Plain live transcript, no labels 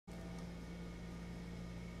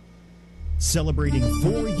Celebrating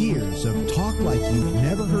 4 years of talk like you've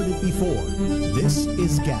never heard it before. This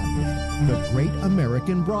is GABNET, the Great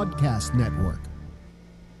American Broadcast Network.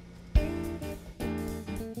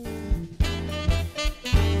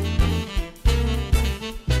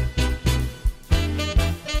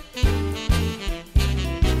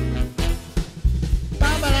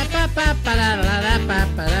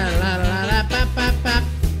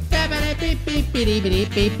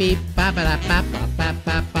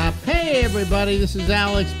 Hey everybody, this is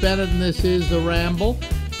Alex Bennett and this is the Ramble.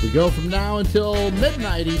 We go from now until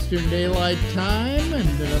midnight Eastern Daylight Time,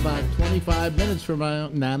 and in about 25 minutes from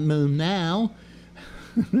now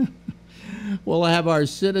we'll have our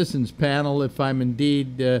citizens panel, if I'm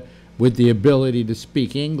indeed with the ability to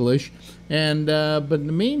speak English. And but in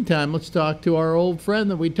the meantime, let's talk to our old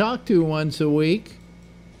friend that we talk to once a week.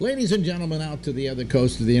 Ladies and gentlemen, out to the other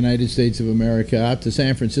coast of the United States of America, out to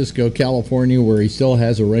San Francisco, California, where he still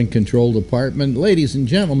has a rent-controlled apartment. Ladies and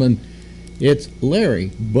gentlemen, it's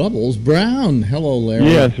Larry Bubbles Brown. Hello, Larry.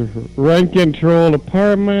 Yes, rent-controlled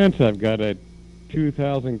apartment. I've got a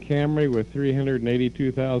 2000 Camry with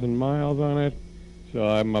 382,000 miles on it, so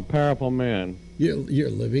I'm a powerful man. You're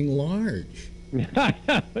living large.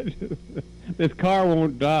 This car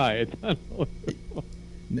won't die. It's unbelievable.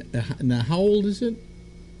 Now, how old is it?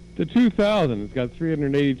 The 2000. It's got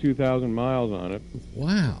 382,000 miles on it.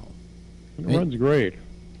 Wow. It runs great.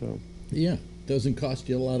 So. Yeah. Doesn't cost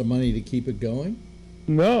you a lot of money to keep it going?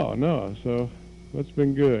 No. So that's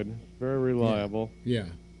been good. It's very reliable. Yeah.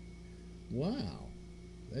 Wow.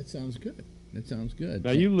 That sounds good.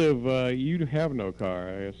 Now you live, you have no car,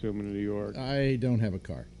 I assume, in New York. I don't have a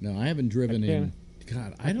car. No, I haven't driven in.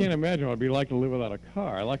 God, I can't imagine what it'd be like to live without a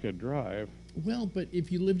car. I like to drive. Well, but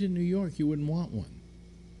if you lived in New York, you wouldn't want one.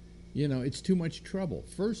 You know, it's too much trouble.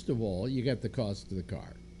 First of all, you got the cost of the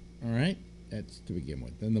car. All right? That's to begin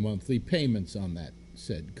with. Then the monthly payments on that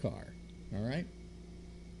said car. All right?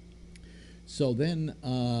 So then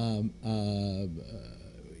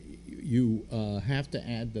you have to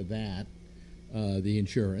add to that the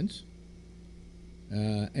insurance.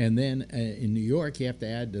 And then in New York, you have to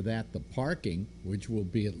add to that the parking, which will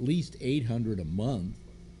be at least $800 a month.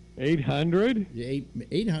 800?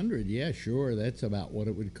 800, yeah, sure. That's about what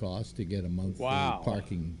it would cost to get a monthly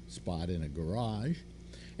parking spot in a garage.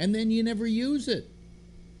 And then you never use it.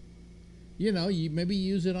 You know, you maybe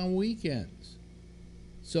use it on weekends.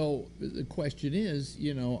 So the question is,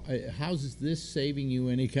 you know, how's this saving you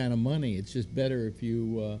any kind of money? It's just better if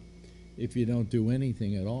you don't do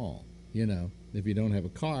anything at all, you know, if you don't have a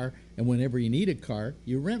car. And whenever you need a car,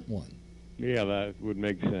 you rent one. Yeah, that would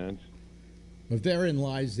make sense. But therein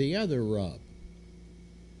lies the other rub.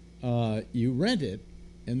 You rent it,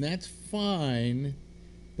 and that's fine.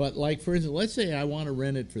 But, like, for instance, let's say I want to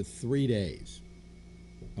rent it for 3 days.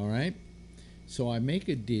 All right? So I make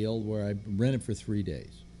a deal where I rent it for 3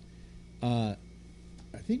 days. I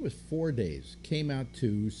think it was 4 days. Came out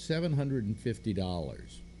to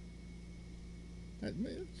 $750.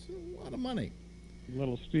 It's a lot of money. A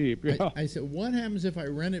little steep, yeah. I said, what happens if I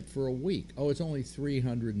rent it for a week? Oh, it's only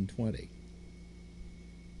 $320.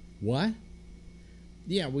 What?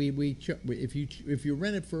 Yeah, if you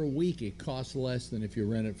rent it for a week, it costs less than if you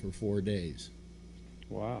rent it for 4 days.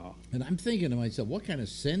 Wow. And I'm thinking to myself, what kind of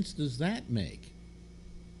sense does that make?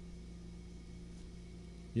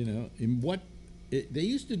 You know, they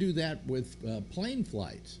used to do that with plane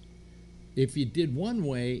flights. If you did one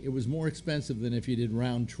way, it was more expensive than if you did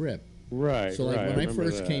round trip. Right. So, like when I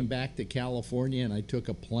first came back to California and I took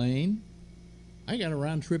a plane, I got a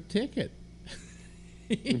round trip ticket.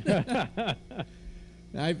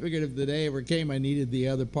 I figured if the day ever came I needed the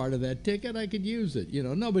other part of that ticket, I could use it. You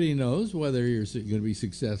know, nobody knows whether you're going to be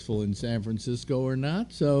successful in San Francisco or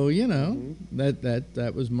not. So, you know,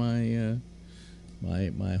 that was my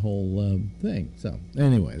my whole thing. So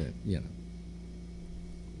anyway, you know,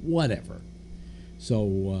 whatever.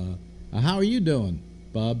 So how are you doing,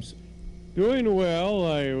 Bubs? Doing well.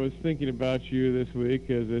 I was thinking about you this week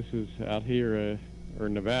because this is out here, or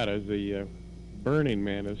Nevada, the Burning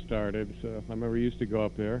Man has started, so I remember used to go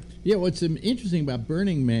up there. Yeah, what's interesting about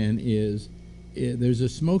Burning Man is there's a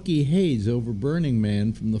smoky haze over Burning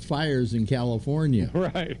Man from the fires in California.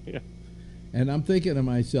 Right, yeah. And I'm thinking to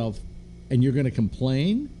myself, and you're going to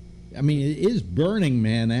complain? I mean, it is Burning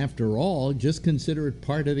Man after all. Just consider it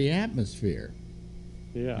part of the atmosphere.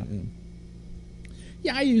 Yeah.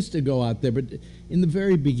 Yeah, I used to go out there, but in the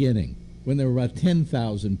very beginning, when there were about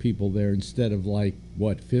 10,000 people there instead of like,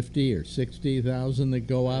 what, 50 or 60,000 that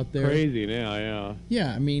go out there? Crazy now, yeah.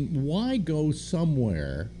 Yeah, I mean, why go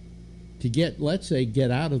somewhere to get, let's say,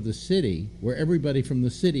 get out of the city where everybody from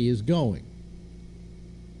the city is going?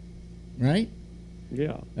 right?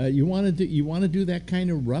 Yeah. You want to do that kind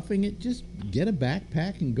of roughing it? Just get a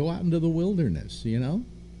backpack and go out into the wilderness.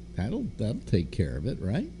 That'll take care of it,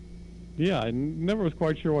 right? Yeah, I never was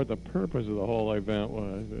quite sure what the purpose of the whole event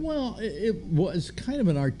was. Well, it was kind of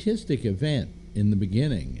an artistic event in the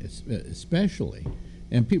beginning, especially,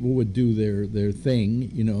 and people would do their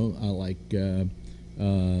thing.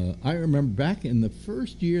 I remember back in the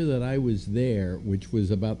first year that I was there, which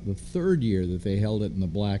was about the third year that they held it in the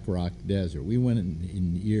Black Rock Desert. We went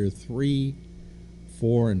in year 3,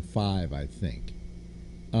 4, and 5, I think.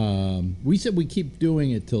 We said we keep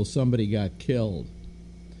doing it till somebody got killed,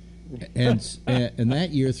 and that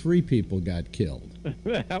year 3 people got killed.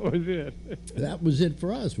 That was it. That was it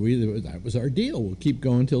for us. That was our deal. We'll keep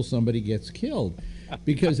going till somebody gets killed,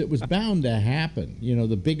 because it was bound to happen.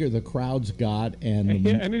 The bigger the crowds got,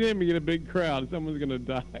 anytime you get a big crowd, someone's going to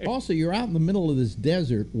die. Also, you're out in the middle of this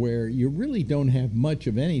desert where you really don't have much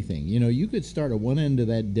of anything. You could start at one end of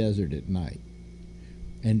that desert at night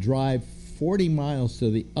and drive 40 miles to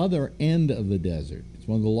the other end of the desert. It's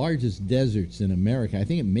one of the largest deserts in America. I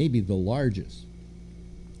think it may be the largest,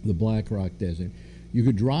 the Black Rock Desert. You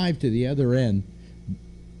could drive to the other end.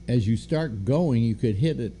 As you start going, you could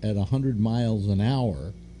hit it at 100 miles an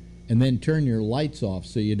hour and then turn your lights off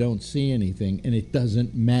so you don't see anything, and it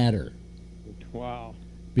doesn't matter. Wow.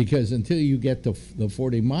 Because until you get to the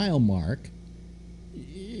 40-mile mark,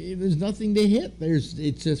 there's nothing to hit.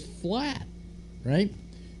 It's just flat, right?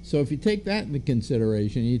 So if you take that into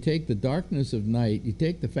consideration, you take the darkness of night, you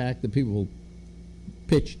take the fact that people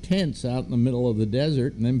pitch tents out in the middle of the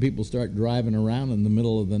desert, and then people start driving around in the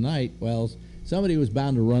middle of the night, well, somebody was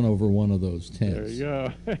bound to run over one of those tents. There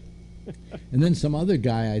you go. And then some other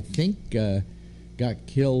guy, I think, got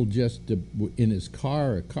killed just in his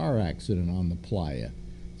car, a car accident on the playa.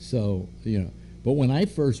 So, but when I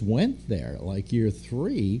first went there, like year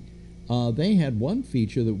 3, they had one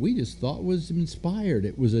feature that we just thought was inspired.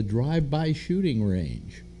 It was a drive-by shooting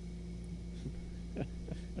range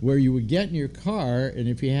where you would get in your car, and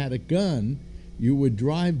if you had a gun, you would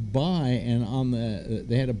drive by, and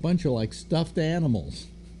they had a bunch of like stuffed animals.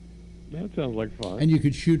 That sounds like fun. And you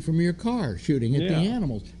could shoot from your car, shooting at the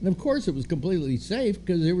animals. And of course, it was completely safe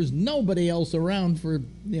because there was nobody else around for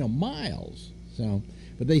miles. So,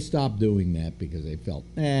 but they stopped doing that because they felt,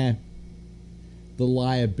 the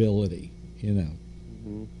liability,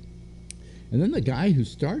 Mm-hmm. And then the guy who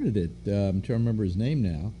started it, I'm trying to remember his name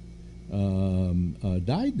now,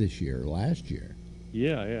 died last year.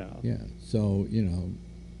 Yeah. Yeah. So,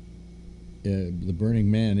 the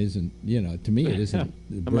Burning Man isn't, to me it isn't.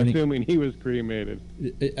 I'm assuming he was cremated.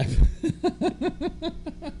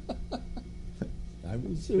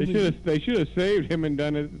 I'm assuming they should have saved him and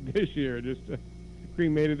done it this year. Just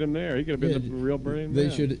cremated him there. He could have been the real Burning Man.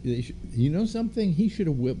 They should. You know something? He should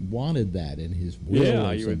have wanted that in his will.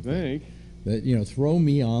 Yeah, you would think. That throw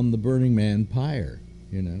me on the Burning Man pyre.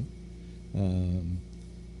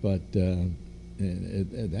 But that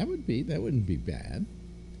wouldn't be bad.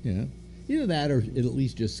 Either that or at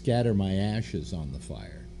least just scatter my ashes on the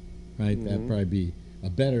fire, right? Mm-hmm. That'd probably be a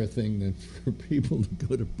better thing than for people to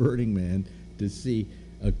go to Burning Man to see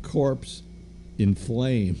a corpse in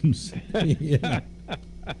flames. That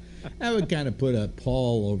would kind of put a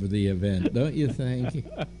pall over the event, don't you think?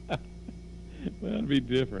 That'd be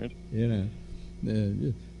different.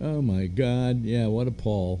 Oh my God! Yeah, what a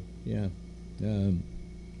pall! Yeah, and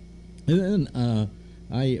then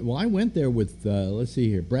I went there with let's see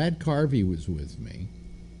here. Brad Carvey was with me,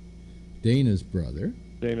 Dana's brother.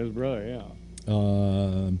 Yeah.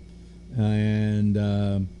 And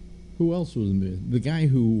who else was the guy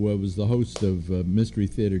who was the host of Mystery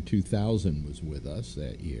Theater 2000 was with us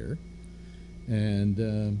that year, and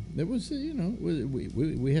it was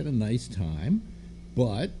we had a nice time,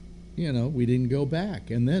 but we didn't go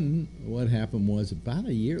back. And then what happened was about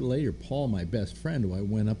a year later, Paul, my best friend, who I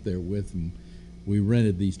went up there with, and we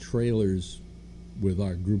rented these trailers with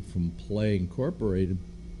our group from Play Incorporated.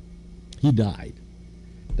 He died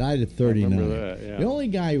at 39. I remember that, yeah. The only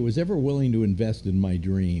guy who was ever willing to invest in my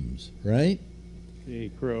dreams, right? He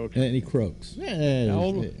croaked. And he croaks. How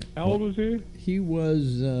old was he? He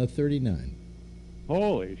was 39.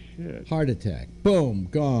 Holy shit. Heart attack. Boom,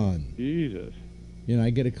 gone. Jesus. I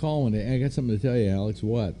get a call one day. I got something to tell you, Alex.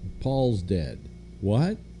 What? Paul's dead.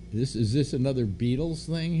 What? Is this another Beatles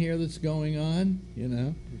thing here that's going on?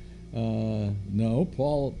 No,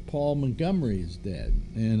 Paul Montgomery is dead.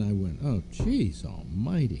 And I went, oh, jeez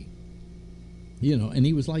almighty. And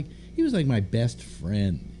he was like my best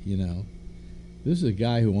friend, This is a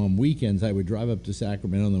guy who on weekends I would drive up to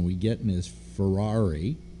Sacramento and then we'd get in his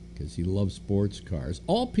Ferrari because he loves sports cars.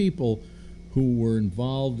 All people who were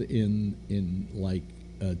involved in like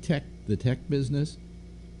the tech business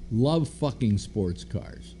love fucking sports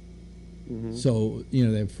cars. Mm-hmm. So they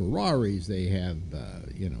have Ferraris, they have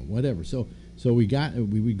whatever. So we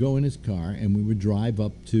would go in his car and we would drive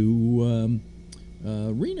up to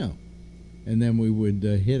Reno, and then we would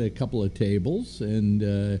hit a couple of tables,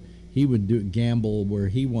 and he would gamble where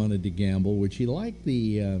he wanted to gamble, which he liked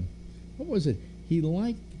the what was it? He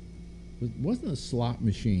liked. It wasn't the slot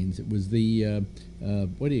machines. It was the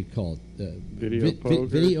what do you call it? Video poker.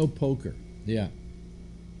 Video poker. Yeah.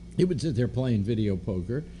 He would sit there playing video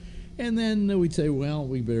poker, and then we'd say, "Well,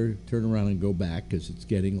 we better turn around and go back because it's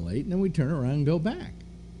getting late." And then we'd turn around and go back.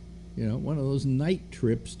 One of those night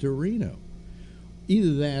trips to Reno.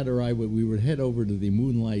 Either that, or we would head over to the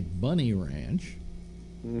Moonlight Bunny Ranch.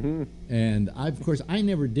 Mm-hmm. And of course, I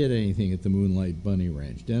never did anything at the Moonlight Bunny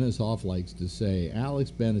Ranch. Dennis Hoff likes to say,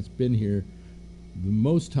 Alex Bennett's been here the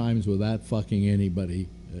most times without fucking anybody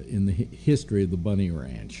in the history of the Bunny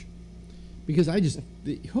Ranch. Because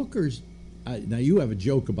the hookers, now you have a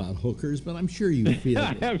joke about hookers, but I'm sure you feel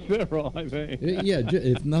I have several, I think. Yeah,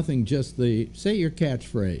 if nothing, just say your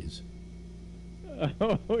catchphrase.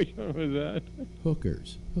 Oh, which one was that?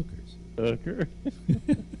 Hookers. Hooker.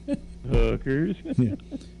 Hookers. Yeah.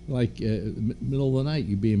 Like middle of the night,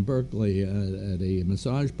 you'd be in Berkeley at a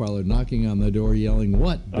massage parlor, knocking on the door, yelling,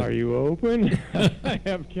 "What? Are you open? I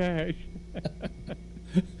have cash."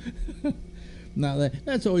 Now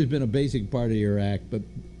that's always been a basic part of your act, but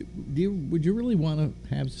would you really want to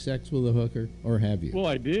have sex with a hooker, or have you? Well,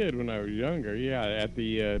 I did when I was younger. Yeah, at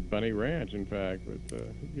the Bunny Ranch, in fact. But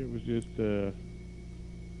it was just.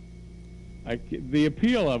 The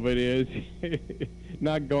appeal of it is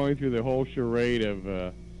not going through the whole charade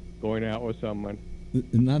of going out with someone.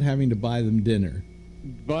 Not having to buy them dinner.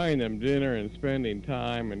 Buying them dinner and spending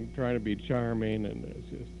time and trying to be charming, and it's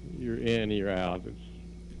just, you're in, you're out.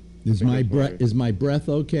 Is my breath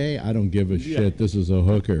okay? I don't give a shit. This is a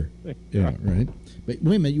hooker. Yeah, right. But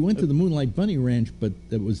wait a minute, you went to the Moonlight Bunny Ranch, but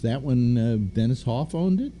was that when Dennis Hoff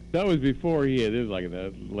owned it? That was before he had. It was like in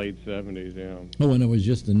the late 70s, yeah. Oh, and it was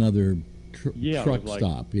just another truck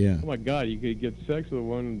stop, yeah. Oh my God, you could get sex with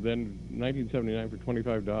one then 1979 for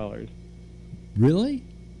 $25. Really?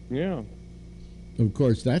 Yeah. Of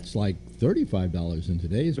course, that's like $35 in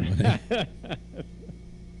today's money.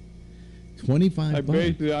 25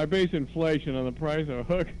 bucks. I base inflation on the price of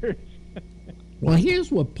hookers. Well,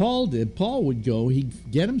 here's what Paul did. Paul would go, he'd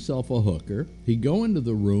get himself a hooker, he'd go into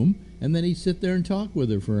the room, and then he'd sit there and talk with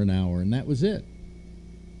her for an hour, and that was it.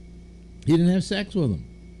 He didn't have sex with them.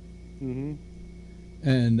 Mm-hmm.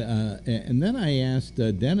 And then I asked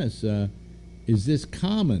Dennis, is this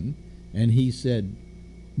common? And he said,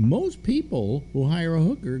 most people who hire a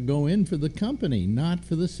hooker go in for the company, not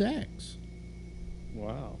for the sex.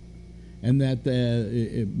 Wow. And that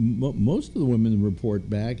most of the women report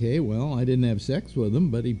back, hey, well, I didn't have sex with him,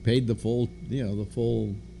 but he paid the full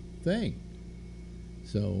thing.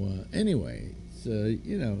 So anyway,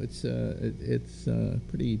 it's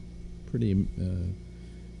pretty.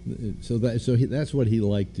 That's what he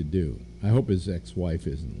liked to do. I hope his ex-wife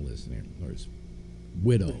isn't listening, or his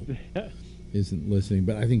widow isn't listening.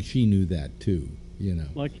 But I think she knew that too.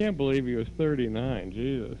 Well, I can't believe he was 39.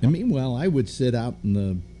 Jesus. And meanwhile, I would sit out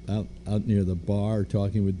in out near the bar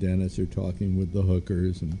talking with Dennis or talking with the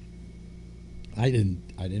hookers, and I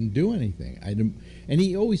didn't do anything. And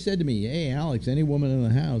he always said to me, "Hey, Alex, any woman in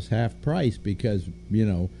the house half price because we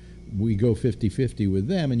go 50-50 with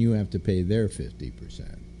them, and you have to pay their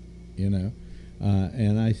 50%." And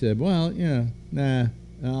I said, "Well, nah,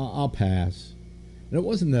 I'll pass." And it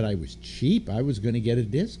wasn't that I was cheap; I was going to get a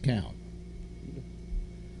discount.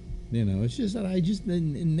 It's just that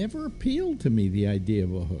it never appealed to me, the idea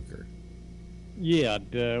of a hooker. Yeah,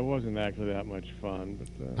 it wasn't actually that much fun.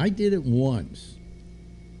 But I did it once.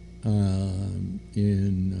 I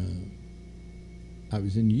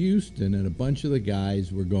was in Houston, and a bunch of the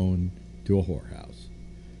guys were going to a whorehouse.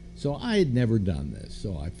 So I had never done this,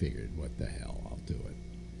 so I figured, what the hell, I'll do it.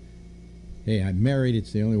 Hey, I'm married.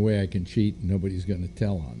 It's the only way I can cheat. Nobody's going to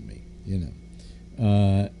tell on me,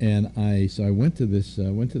 So I went to this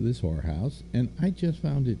whorehouse, and I just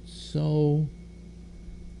found it so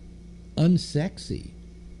unsexy.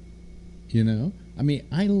 I mean,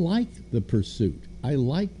 I like the pursuit. I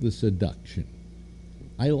like the seduction.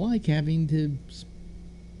 I like having to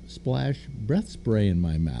splash breath spray in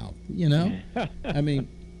my mouth. I mean,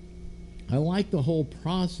 I like the whole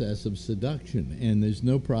process of seduction, and there's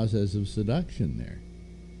no process of seduction there.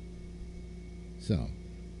 So.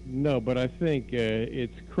 No, but I think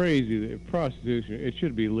it's crazy that prostitution, it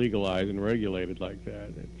should be legalized and regulated like that.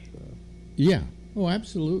 Yeah, Oh,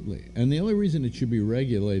 absolutely. And the only reason it should be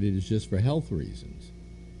regulated is just for health reasons.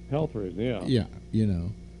 Health reasons, Yeah,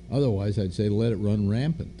 Otherwise, I'd say let it run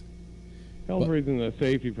rampant. Health reasons and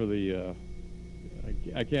safety for the.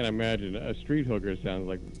 I can't imagine a street hooker sounds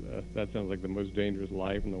like that sounds like the most dangerous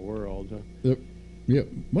life in the world. Huh? Yeah,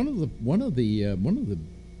 one of the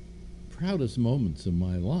proudest moments of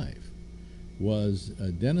my life was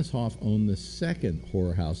Dennis Hoff owned the second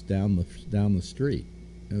whorehouse down the street.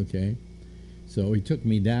 Okay, so he took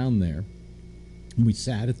me down there. And we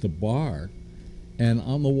sat at the bar, and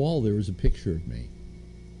on the wall there was a picture of me.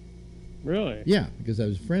 Really? Yeah, because I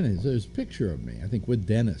was a friend of his. There's a picture of me, I think with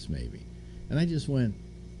Dennis maybe, and I just went,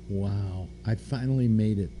 "Wow, I finally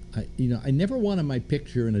made it." I never wanted my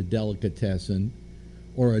picture in a delicatessen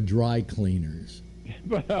or a dry cleaners.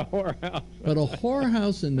 But a whorehouse. But a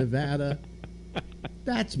whorehouse in Nevada,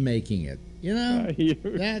 that's making it.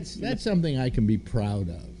 That's something I can be proud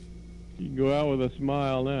of. You can go out with a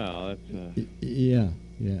smile now. That's yeah.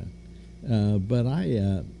 But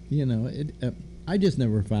I just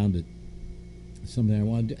never found it something I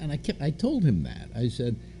wanted to do. And I told him that. I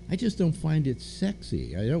said, I just don't find it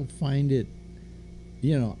sexy. I don't find it,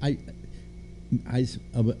 I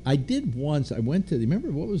did once. I went to, remember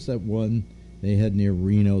what was that one they had near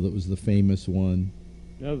Reno that was the famous one?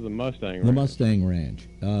 That was the Mustang Ranch. The Mustang Ranch.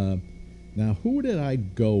 Now, who did I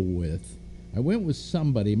go with? I went with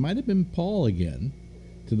somebody. It might have been Paul again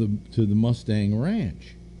to the Mustang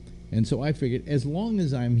Ranch. And so I figured, as long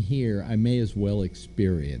as I'm here, I may as well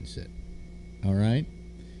experience it. All right?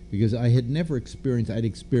 Because I had never experienced, I'd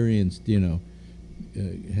experienced, having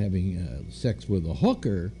sex with a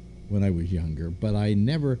hooker when I was younger, but I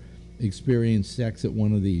never experienced sex at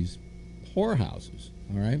one of these whorehouses.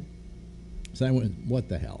 All right? So I went, what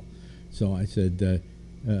the hell? So I said,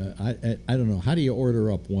 I don't know. How do you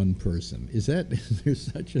order up one person? Is there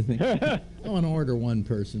such a thing? I want to order one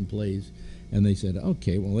person, please. And they said,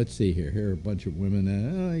 okay, well, let's see here. Here are a bunch of women.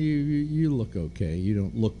 You look okay. You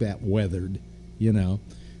don't look that weathered,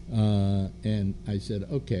 And I said,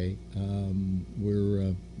 okay,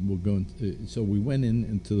 we're going. So we went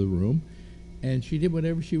into the room, and she did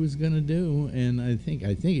whatever she was going to do. And I think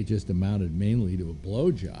it just amounted mainly to a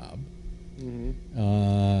blowjob.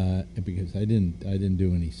 Mm-hmm. Because I didn't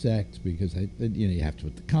do any sex because you have to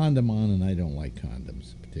put the condom on, and I don't like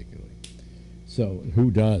condoms particularly. So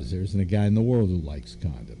who does? There isn't a guy in the world who likes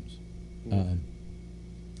condoms. Mm-hmm.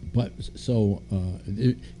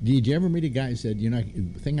 Did you ever meet a guy who said, the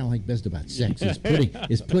thing I like best about sex is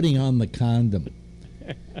putting on the condom?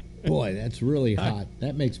 Boy, that's really hot.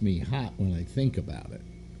 That makes me hot when I think about it.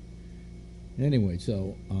 Anyway,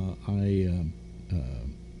 so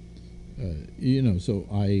so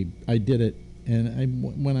I did it, and I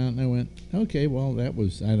went out and I went, okay, well, that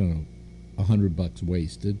was, I don't know, $100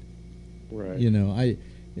 wasted. Right.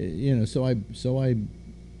 So I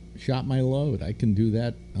shot my load. I can do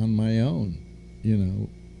that on my own,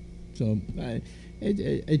 So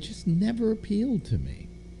it just never appealed to me.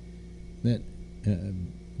 That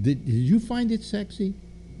did you find it sexy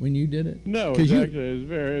when you did it? No, it was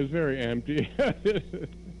very empty.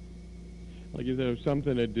 Like you said, it was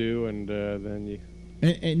something to do, and then you.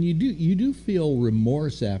 And you do feel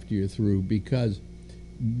remorse after you're through because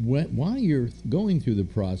while you're going through the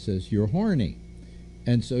process, you're horny,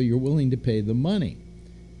 and so you're willing to pay the money.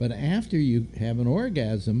 But after you have an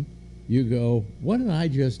orgasm, you go, "What did I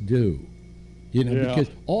just do?"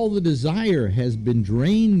 Because all the desire has been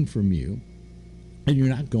drained from you, and you're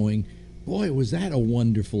not going, "Boy, was that a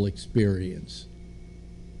wonderful experience."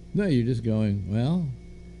 No, you're just going, "Well,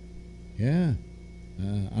 yeah,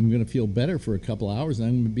 I'm going to feel better for a couple hours, and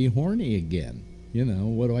I'm going to be horny again."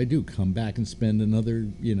 What do I do? Come back and spend another,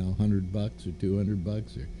 $100 or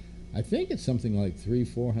 $200 or I think it's something like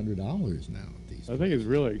 $300-400 now at these. I think it's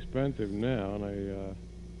really expensive now, and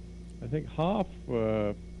I think Hoff,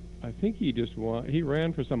 I think he just won. He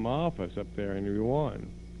ran for some office up there, and he won.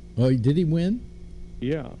 Oh, did he win?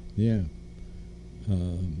 Yeah. Yeah.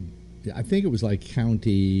 I think it was like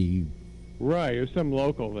county. Right, it was some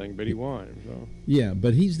local thing, but he won. So. Yeah,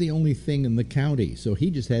 but he's the only thing in the county, so he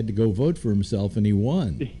just had to go vote for himself, and he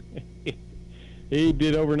won. He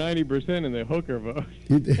did over 90% in the hooker vote.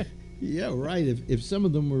 Yeah, right. If some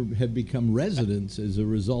of them had become residents as a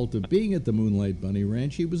result of being at the Moonlight Bunny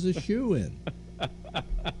Ranch, he was a shoo-in.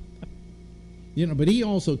 But he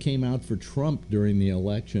also came out for Trump during the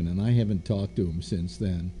election, and I haven't talked to him since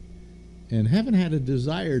then, and haven't had a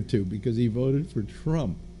desire to because he voted for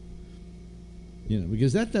Trump.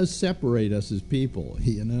 Because that does separate us as people,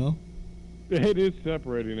 It is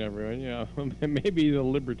separating everyone, yeah. Maybe he's a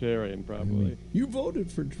libertarian, probably. You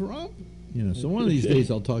voted for Trump? You know, so one of these days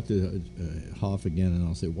I'll talk to Hoff again, and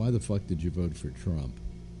I'll say, "Why the fuck did you vote for Trump?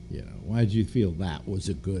 You know, why did you feel that was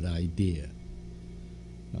a good idea?"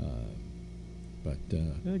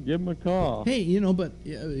 Yeah, give him a call. Hey, you know, but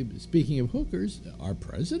speaking of hookers, our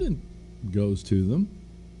president goes to them.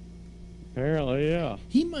 Apparently, yeah.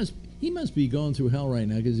 He must be going through hell right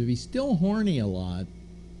now, because if he's still horny a lot,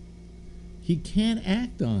 he can't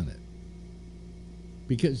act on it.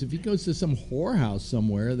 Because if he goes to some whorehouse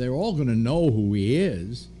somewhere, they're all going to know who he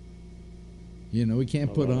is. You know, he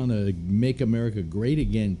can't put on a "Make America Great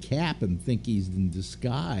Again" cap and think he's in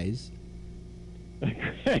disguise.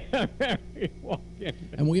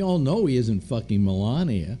 And we all know he isn't fucking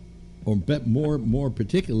Melania, or more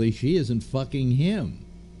particularly, she isn't fucking him.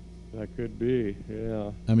 That could be,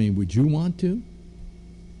 yeah. I mean, would you want to?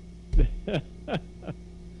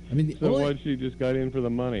 I mean, what, she just got in for the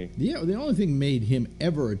money? Yeah, the only thing made him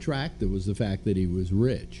ever attractive was the fact that he was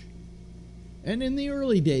rich. And in the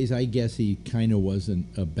early days, I guess he kind of wasn't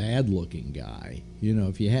a bad-looking guy. You know,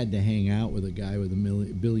 if you had to hang out with a guy with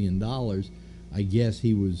 $1 billion, I guess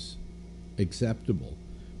he was acceptable.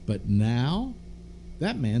 But now,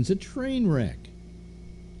 that man's a train wreck.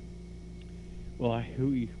 Well,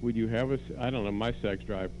 who would you have? I don't know. My sex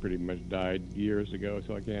drive pretty much died years ago,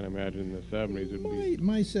 so I can't imagine in the 70s it'd be.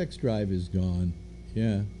 My sex drive is gone.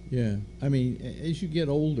 Yeah, yeah. I mean, as you get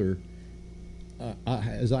older,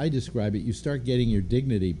 as I describe it, you start getting your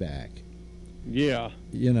dignity back. Yeah.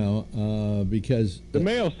 You know, because the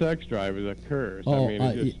male sex drive is a curse. Oh,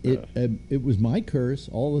 I mean, it was my curse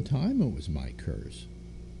all the time. It was my curse.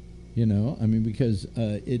 You know, I mean, because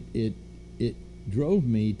it drove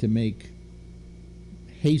me to make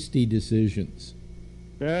hasty decisions.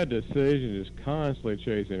 Bad decisions, just constantly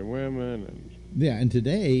chasing women, and yeah. And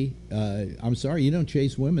today, I'm sorry, you don't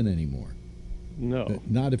chase women anymore. No,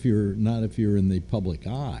 not if you're in the public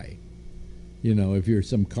eye. You know, if you're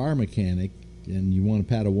some car mechanic and you want to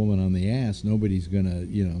pat a woman on the ass, nobody's gonna.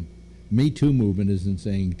 You know, Me Too movement isn't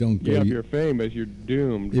saying don't go. Yeah, if you're famous, you're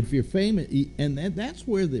doomed. If you're famous, and that's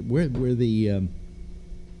where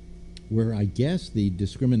I guess the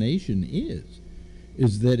discrimination is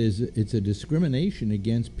that it's a discrimination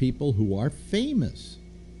against people who are famous,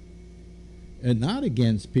 and not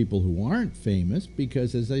against people who aren't famous.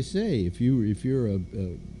 Because, as I say, if you're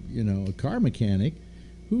a car mechanic,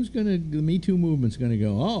 the Me Too movement's gonna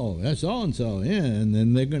go, oh, that's so and so, yeah, and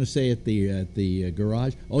then they're gonna say at the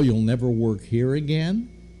garage, oh, you'll never work here again.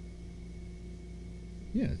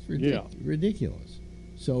 Yeah, it's ridiculous.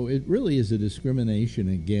 So it really is a discrimination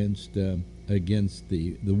against the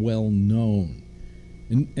well-known.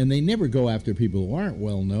 And they never go after people who aren't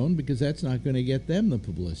well-known, because that's not going to get them the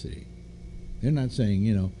publicity. They're not saying,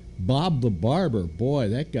 you know, Bob the barber, boy,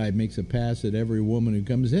 that guy makes a pass at every woman who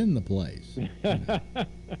comes in the place. You know.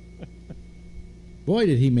 Boy,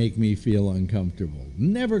 did he make me feel uncomfortable.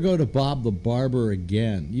 Never go to Bob the barber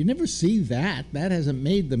again. You never see that. That hasn't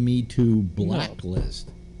made the Me Too blacklist.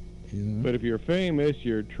 No. You know? But if you're famous,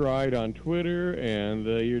 you're tried on Twitter, and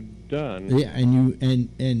you're done. Yeah,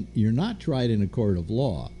 and you're not tried in a court of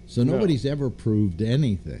law, so nobody's ever proved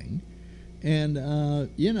anything. And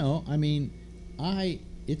you know, I mean,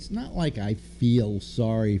 it's not like I feel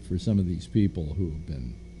sorry for some of these people who have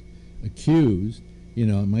been accused. You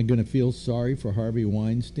know, am I going to feel sorry for Harvey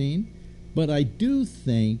Weinstein? But I do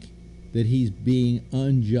think that he's being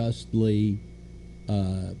unjustly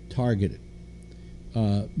targeted.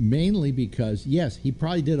 Mainly because, yes, he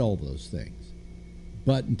probably did all those things.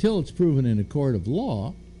 But until it's proven in a court of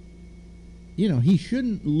law, you know, he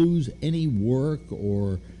shouldn't lose any work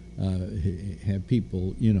or have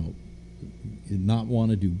people, you know, not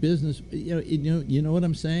want to do business. You know what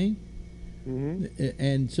I'm saying? Mm-hmm.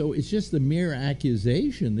 And so it's just the mere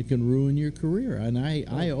accusation that can ruin your career. And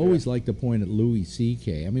I always like to point at Louis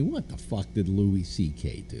C.K. I mean, what the fuck did Louis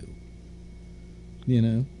C.K. do? You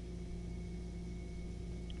know?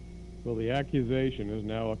 Well, the accusation is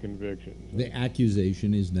now a conviction. So. The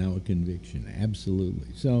accusation is now a conviction, absolutely.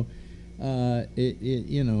 So,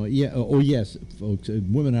 you know, yeah. Oh, yes, folks.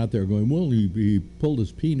 Women out there are going, well, he pulled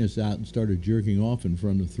his penis out and started jerking off in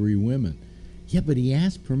front of 3 women. Yeah, but he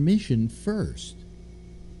asked permission first.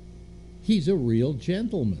 He's a real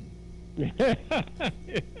gentleman.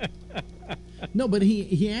 No, but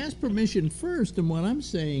he asked permission first, and what I'm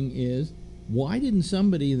saying is, why didn't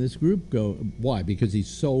somebody in this group go? Why? Because he's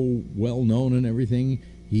so well known and everything.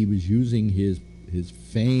 He was using his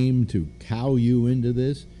fame to cow you into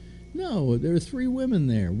this. No, there are 3 women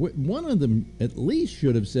there. One of them at least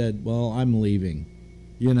should have said, "Well, I'm leaving."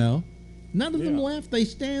 You know, none of them left. They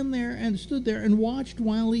stood there and watched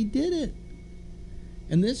while he did it.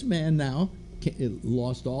 And this man now it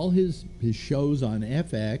lost all his shows on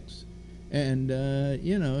FX, and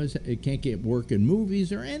you know, it can't get work in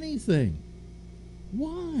movies or anything.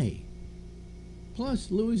 Why?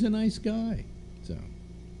 Plus, Louis a nice guy, so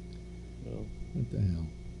Well, what the hell?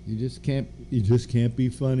 You just can't be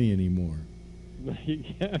funny anymore. you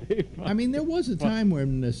can't be funny. I mean, there was a time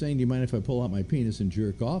when saying, "Do you mind if I pull out my penis and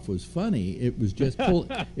jerk off?" was funny. It was just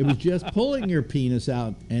pulling your penis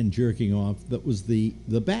out and jerking off that was the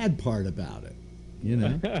bad part about it. You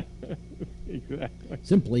know, Exactly.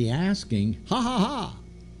 simply asking, "Ha ha ha."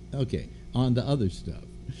 Okay, on to other stuff.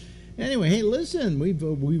 Anyway, hey, listen,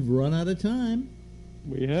 we've run out of time.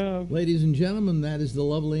 We have. Ladies and gentlemen, that is the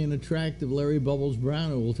lovely and attractive Larry Bubbles Brown,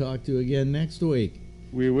 who we'll talk to again next week.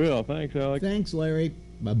 We will. Thanks, Alex. Thanks, Larry.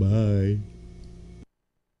 Bye-bye.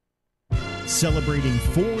 Celebrating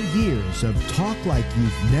 4 years of talk like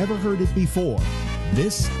you've never heard it before.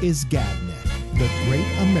 This is GabNet, the Great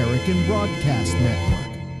American Broadcast Network.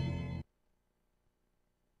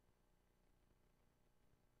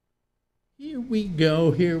 Here we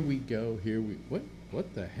go.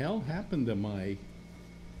 What the hell happened to my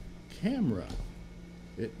camera?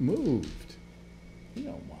 It moved. You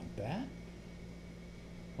don't want that.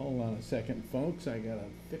 Hold on a second, folks. I gotta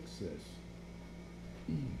fix this.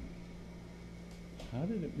 How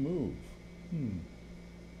did it move?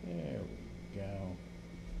 There we go.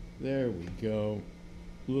 There we go.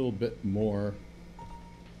 A little bit more.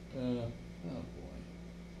 Oh boy.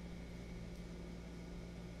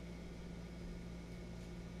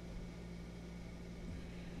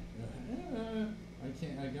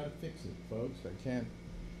 I gotta fix it, folks.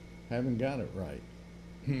 Haven't got it right.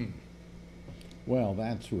 Well,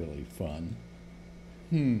 that's really fun.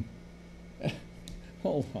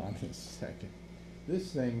 Hold on a second.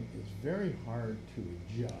 This thing is very hard to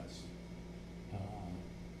adjust.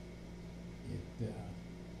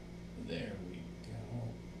 There we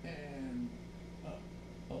go. And up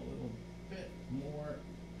a little bit more.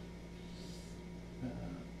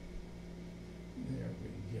 There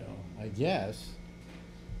we go. I guess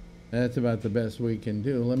that's about the best we can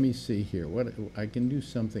do. Let me see here. What I can do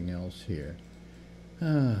something else here.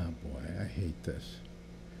 Ah, boy, I hate this.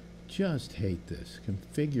 Just hate this.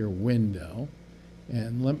 Configure window,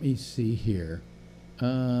 and let me see here.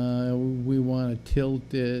 We want to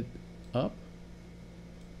tilt it up.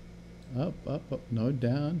 Up. No,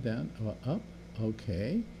 down. Up.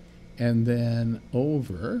 Okay, and then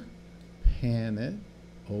over. Pan it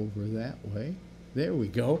over that way. There we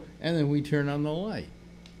go. And then we turn on the light.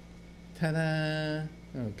 Ta-da!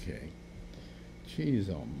 Okay. Jeez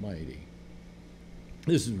almighty.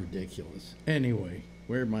 This is ridiculous. Anyway,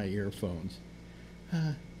 where are my earphones?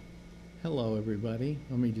 Hello, everybody.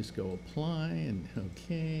 Let me just go apply and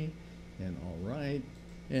okay and all right.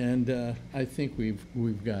 And I think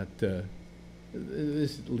we've got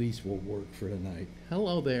this at least will work for tonight.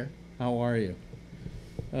 Hello there. How are you?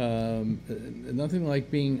 Nothing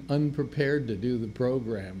like being unprepared to do the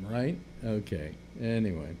program, right? Okay.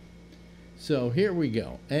 Anyway, so here we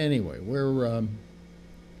go. Anyway, we're on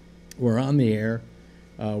the air.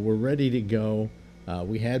 We're ready to go.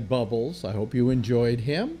 We had Bubbles. I hope you enjoyed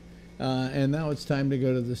him. And now it's time to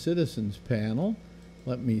go to the citizens panel.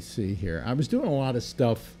 Let me see here. I was doing a lot of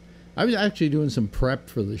stuff. I was actually doing some prep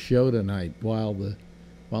for the show tonight while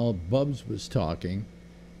Bubs was talking.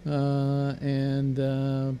 So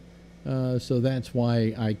that's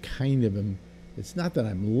why I kind of am. It's not that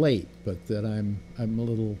I'm late, but that I'm a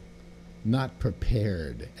little not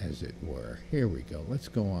prepared, as it were. Here we go. Let's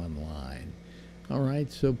go online. All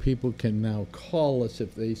right, so people can now call us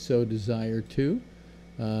if they so desire to,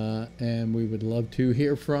 and we would love to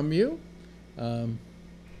hear from you.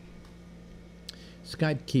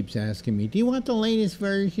 Skype keeps asking me, do you want the latest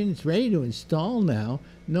version? It's ready to install now.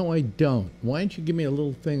 No, I don't. Why don't you give me a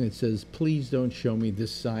little thing that says, please don't show me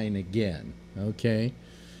this sign again, okay?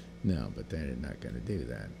 No, but they're not going to do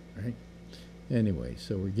that, right? Anyway,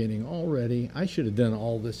 so we're getting all ready. I should have done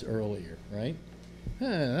all this earlier, right?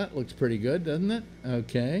 That looks pretty good, doesn't it?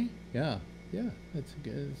 Okay, yeah, that's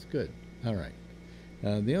good. It's good. All right.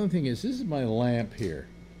 The only thing is, this is my lamp here.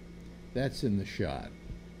 That's in the shot.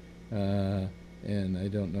 And I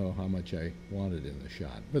don't know how much I wanted in the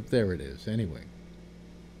shot, but there it is. Anyway.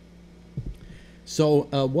 So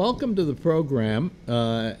welcome to the program,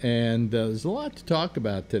 and there's a lot to talk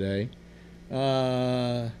about today.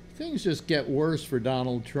 Things just get worse for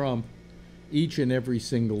Donald Trump each and every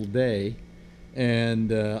single day,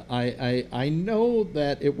 and I know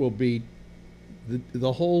that it will be,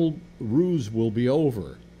 the whole ruse will be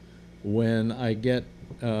over when I get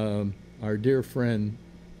our dear friend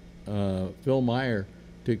Phil Meyer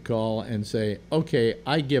to call and say, okay,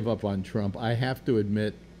 I give up on Trump. I have to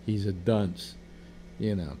admit he's a dunce,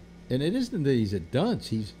 you know. And it isn't that he's a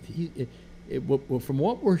dunce. From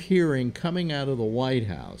what we're hearing coming out of the White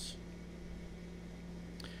House,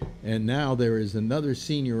 and now there is another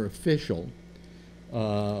senior official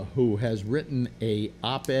who has written a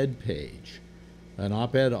op-ed page, an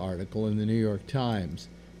op-ed article in the New York Times,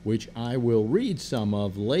 which I will read some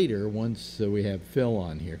of later once we have Phil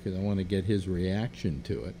on here, because I want to get his reaction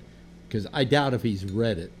to it, because I doubt if he's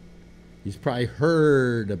read it. He's probably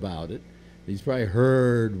heard about it. He's probably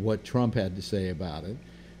heard what Trump had to say about it,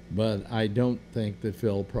 but I don't think that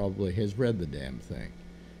Phil probably has read the damn thing.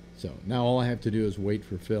 So now all I have to do is wait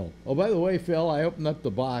for Phil. Oh, by the way, Phil, I opened up the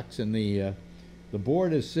box, and the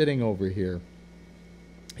board is sitting over here.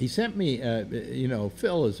 He sent me, you know,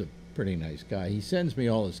 Phil is a pretty nice guy. He sends me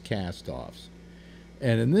all his cast-offs.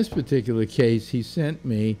 And in this particular case, he sent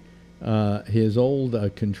me his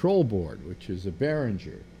old control board, which is a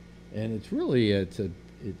Behringer. And it's really, it's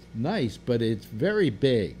nice, but it's very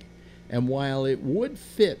big. And while it would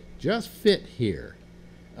fit, just fit here,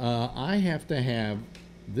 I have to have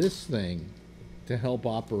this thing to help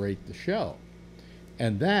operate the show.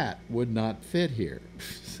 And that would not fit here.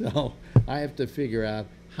 So I have to figure out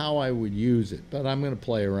how I would use it. But I'm going to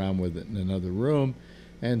play around with it in another room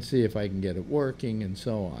and see if I can get it working and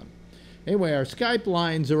so on. Anyway, our Skype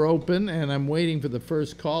lines are open, and I'm waiting for the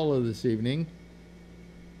first caller this evening.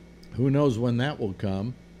 Who knows when that will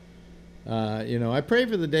come. You know, I pray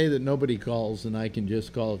for the day that nobody calls and I can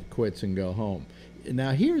just call it quits and go home.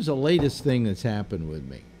 Now, here's the latest thing that's happened with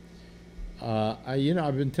me. You know,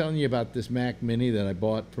 I've been telling you about this Mac Mini that I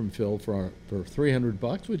bought from Phil for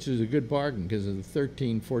 $300, which is a good bargain because of the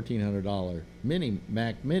 $1,400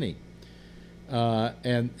 Mac Mini.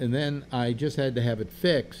 And then I just had to have it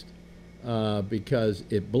fixed because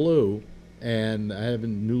it blew, and I have a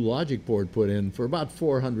new logic board put in for about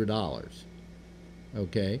 $400.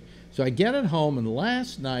 Okay, so I get it home, and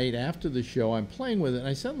last night after the show, I'm playing with it, and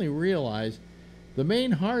I suddenly realized the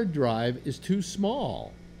main hard drive is too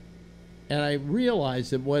small. And I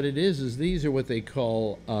realized that what it is these are what they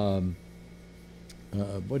call, what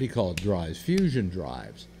do you call it, drives? Fusion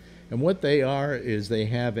drives. And what they are is they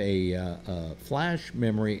have a flash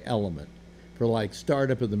memory element for like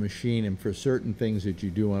startup of the machine and for certain things that you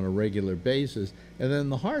do on a regular basis. And then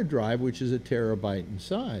the hard drive, which is 1 terabyte in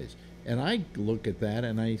size. And I look at that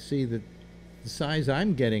and I see that the size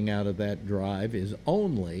I'm getting out of that drive is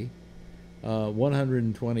only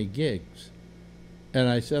 120 gigs. And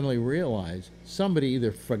I suddenly realized somebody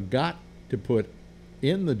either forgot to put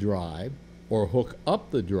in the drive or hook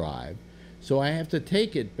up the drive, so I have to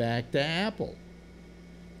take it back to Apple.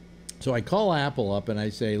 So I call Apple up and I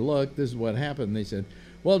say, look, this is what happened. And they said,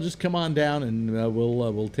 well, just come on down and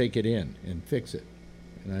we'll take it in and fix it.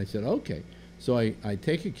 And I said, okay. So I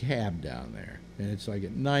take a cab down there, and it's like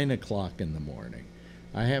at 9 o'clock in the morning.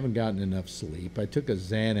 I haven't gotten enough sleep. I took a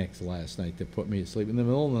Xanax last night to put me to sleep. In the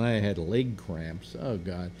middle of the night, I had leg cramps. Oh,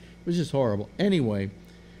 God. It was just horrible. Anyway,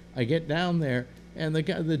 I get down there, and the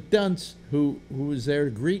guy, the dunce who was there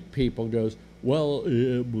to greet people goes, well,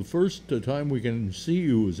 the first time we can see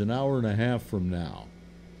you is an hour and a half from now.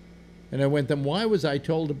 And I went, then why was I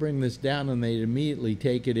told to bring this down? And they immediately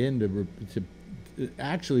take it in to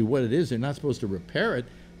actually what it is, they're not supposed to repair it.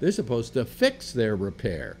 They're supposed to fix their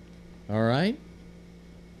repair. All right?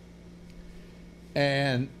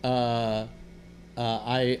 And what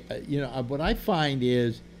I find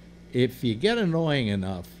is if you get annoying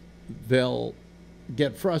enough, they'll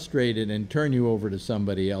get frustrated and turn you over to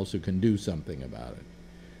somebody else who can do something about it.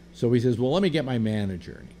 So he says, well, let me get my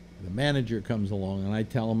manager. And the manager comes along, and I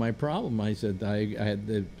tell him my problem. I said, I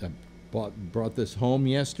brought this home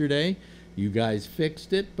yesterday. You guys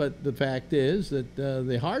fixed it, but the fact is that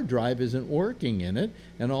the hard drive isn't working in it,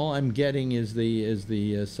 and all I'm getting is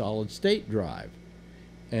the solid state drive.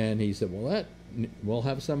 And he said, well, we'll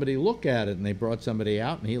have somebody look at it. And they brought somebody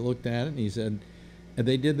out, and he looked at it, and he said, and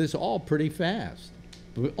they did this all pretty fast.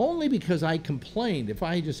 But only because I complained. If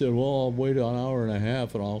I just said, well, I'll wait an hour and a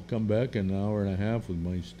half, and I'll come back in an hour and a half with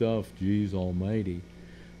my stuff, geez almighty.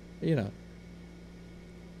 You know,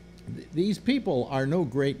 these people are no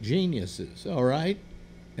great geniuses, all right,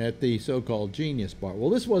 at the so-called Genius Bar. Well,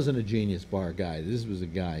 this wasn't a Genius Bar guy. This was a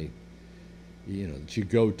guy, you know, that you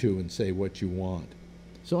go to and say what you want.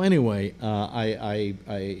 So anyway, I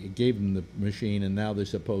gave them the machine, and now they're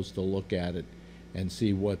supposed to look at it and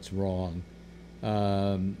see what's wrong.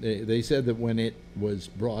 They said that when it was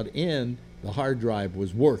brought in, the hard drive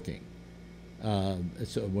was working.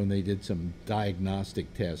 So when they did some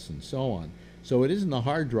diagnostic tests and so on. So it isn't the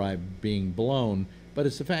hard drive being blown, but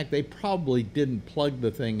it's the fact they probably didn't plug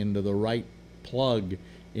the thing into the right plug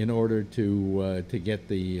in order to get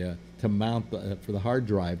the to mount for the hard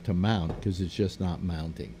drive to mount, because it's just not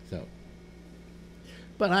mounting. So,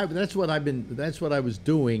 but that's what I was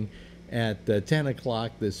doing at 10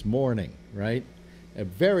 o'clock this morning, right?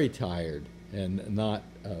 Very tired and not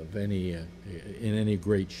of any in any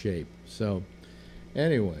great shape. So,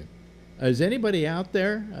 anyway, is anybody out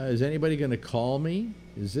there? Is anybody going to call me?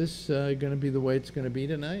 Is this going to be the way it's going to be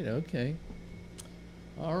tonight? Okay.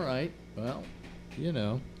 All right. Well, you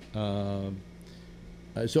know.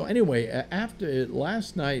 So anyway, after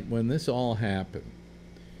last night when this all happened,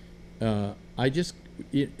 I just,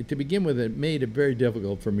 to begin with, it made it very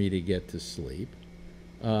difficult for me to get to sleep.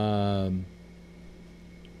 It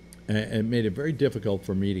made it very difficult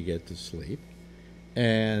for me to get to sleep.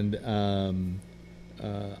 And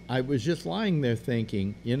I was just lying there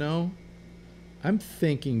thinking, you know, I'm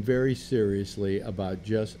thinking very seriously about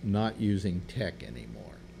just not using tech anymore.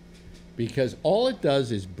 Because all it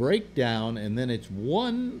does is break down, and then it's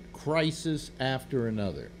one crisis after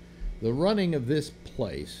another. The running of this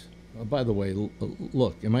place. Oh, by the way,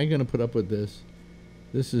 look, am I going to put up with this?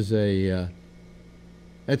 This is a,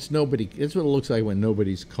 that's nobody, that's what it looks like when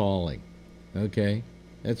nobody's calling, okay?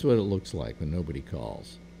 That's what it looks like when nobody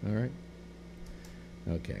calls, all right?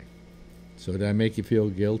 Okay. So did I make you feel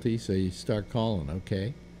guilty? So you start calling,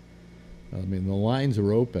 okay? I mean, the lines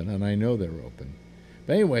are open, and I know they're open.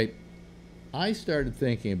 But anyway, I started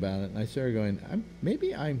thinking about it, and I started going,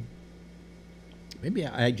 maybe I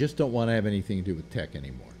just don't want to have anything to do with tech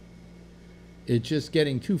anymore. It's just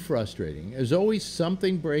getting too frustrating. There's always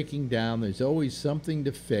something breaking down. There's always something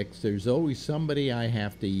to fix. There's always somebody I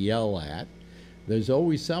have to yell at. There's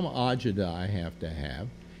always some agenda I have to have.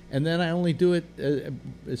 And then I only do it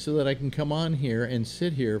so that I can come on here and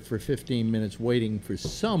sit here for 15 minutes waiting for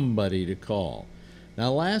somebody to call.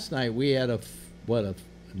 Now, last night we had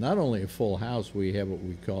not only a full house, we have what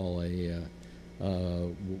we call a,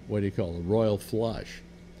 what do you call it, a royal flush.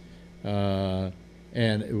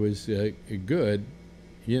 And it was good,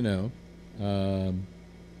 you know. And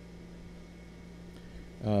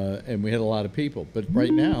we had a lot of people. But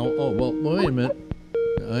right now, oh, well, wait a minute.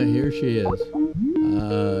 Here she is.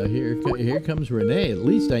 Here comes Renee. At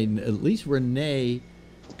least Renee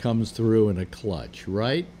comes through in a clutch,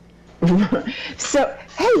 right? So,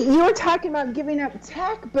 hey, you were talking about giving up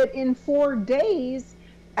tech, but in 4 days,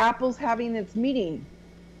 Apple's having its meeting.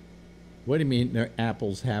 What do you mean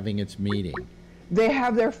Apple's having its meeting? They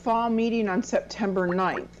have their fall meeting on September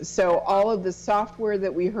 9th. So all of the software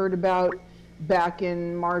that we heard about back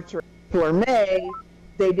in March or April or May,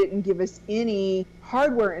 they didn't give us any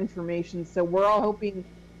hardware information. So we're all hoping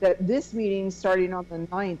that this meeting, starting on the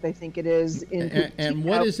 9th, I think it is. And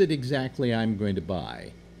what is it exactly I'm going to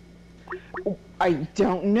buy? I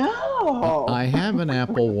don't know. I have an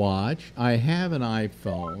Apple Watch. I have an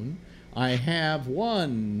iPhone. I have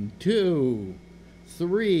 1, 2,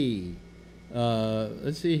 3,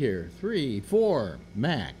 let's see here, 3, 4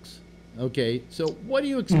 Macs. Okay, so what do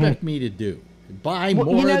you expect me to do? Buy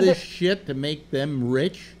more of this shit to make them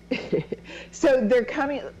rich? So they're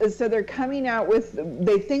coming out with,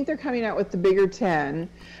 they think they're coming out with the bigger 10,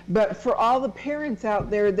 but for all the parents out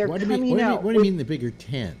there, they're coming out. What do you mean the bigger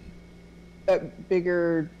 10?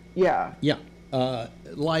 Bigger, yeah. Yeah.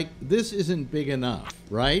 Like, this isn't big enough,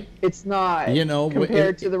 right? It's not. You know,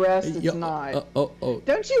 compared to the rest, it's not.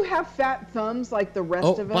 Don't you have fat thumbs like the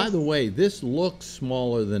rest of us? By the way, this looks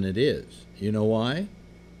smaller than it is. You know why?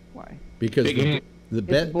 Why? Because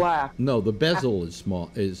the black. No, the bezel is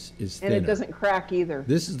small. Is thinner. And it doesn't crack either.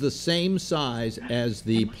 This is the same size as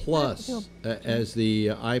the Plus, as the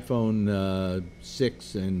iPhone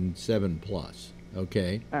 6 and 7 Plus.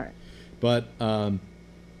 Okay. All right. But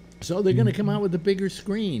so they're going to come out with a bigger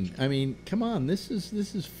screen. I mean, come on, this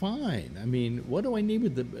is fine. I mean, what do I need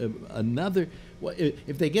with another?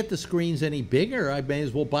 If they get the screens any bigger, I may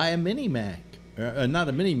as well buy a mini Mac, not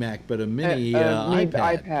a mini Mac, but a mini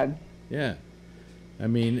iPad. Yeah, I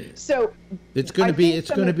mean, so it's going to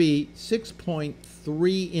be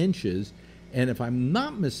 6.3 inches, and if I'm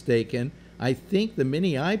not mistaken, I think the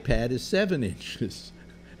mini iPad is 7 inches.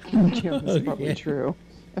 Yeah, that's probably true.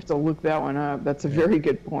 I have to look that one up. That's a very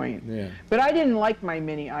good point. Yeah. But I didn't like my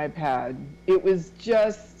mini iPad. It was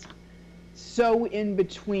just so in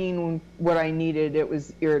between what I needed. It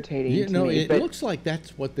was irritating to me. It looks like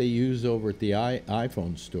that's what they use over at the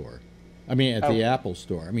iPhone store. I mean, at the Apple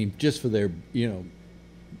store. I mean, just for their,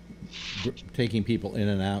 taking people in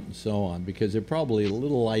and out and so on, because they're probably a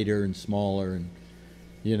little lighter and smaller and,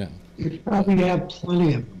 You probably have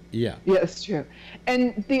plenty of them. Yeah. Yeah, it's true.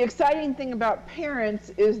 And the exciting thing about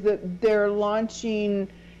parents is that they're launching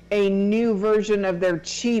a new version of their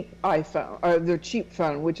cheap iPhone, or their cheap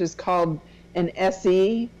phone, which is called an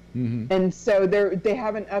SE. And so they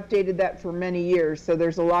haven't updated that for many years. So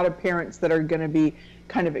there's a lot of parents that are going to be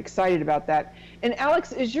kind of excited about that. And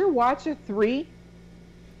Alex, is your watch a 3?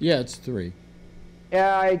 Yeah, it's 3.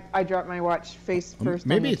 Yeah, I dropped my watch face first.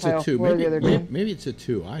 Maybe on the it's a 2. the other day. Maybe it's a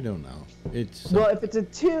 2. I don't know. It's well, if it's a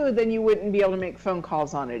 2, then you wouldn't be able to make phone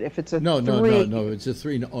calls on it. If it's a 3, no, it's a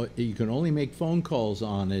 3. No, you can only make phone calls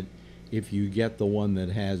on it if you get the one that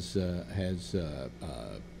has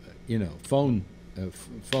phone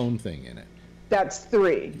thing in it. That's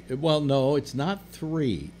 3. Well, no, it's not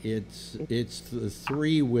 3. It's the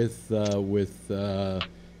 3 with Wi-Fi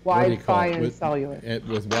and cellular.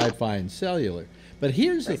 With Wi-Fi and cellular. But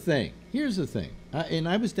here's the thing. And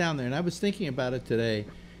I was down there, and I was thinking about it today,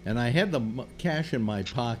 and I had the cash in my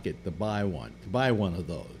pocket to buy one of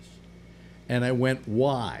those. And I went,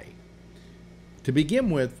 why? To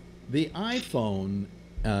begin with, the iPhone,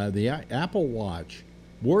 the Apple Watch,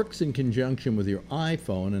 works in conjunction with your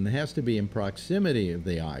iPhone, and it has to be in proximity of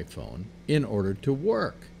the iPhone in order to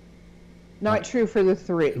work. Not true for the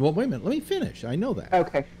 3. Well, wait a minute. Let me finish. I know that.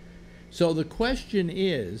 Okay. So the question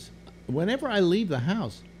is, whenever I leave the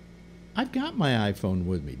house, I've got my iPhone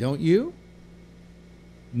with me, don't you?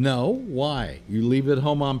 No? Why? You leave it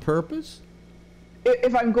home on purpose?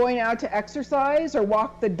 If I'm going out to exercise or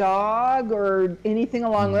walk the dog or anything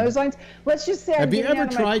along those lines, let's just say I'm getting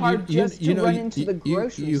out of my car just to run into the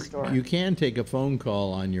grocery store. You can take a phone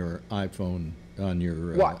call on your iPhone, on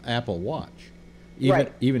your Apple Watch,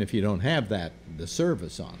 even if you don't have the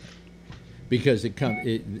service on it, because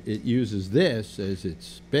it uses this as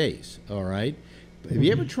its base. All right. Have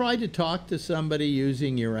you ever tried to talk to somebody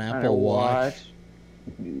using your Apple Watch?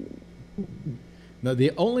 Now,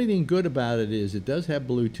 the only thing good about it is it does have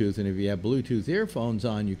Bluetooth, and if you have Bluetooth earphones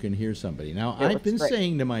on, you can hear somebody. Now, I've been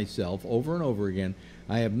saying to myself over and over again,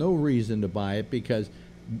 I have no reason to buy it, because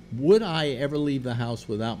would I ever leave the house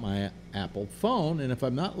without my Apple phone? And if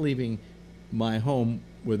I'm not leaving my home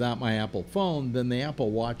without my Apple phone, then the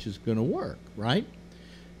Apple Watch is going to work, right?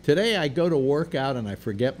 Today, I go to work out and I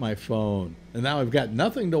forget my phone. And now I've got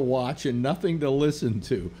nothing to watch and nothing to listen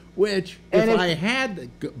to. Which, if I had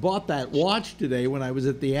bought that watch today when I was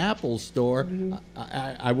at the Apple store,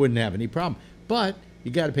 I wouldn't have any problem. But you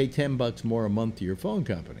got to pay $10 more a month to your phone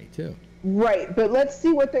company, too. Right, but let's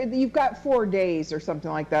see what you've got 4 days or something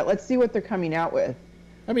like that. Let's see what they're coming out with.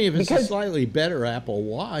 I mean, if it's a slightly better Apple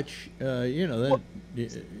Watch, then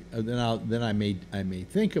I may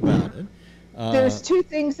think about it. There's 2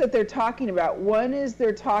 things that they're talking about. One is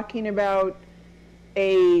they're talking about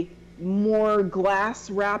a more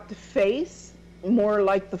glass-wrapped face, more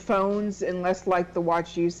like the phones and less like the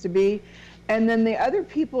watch used to be. And then the other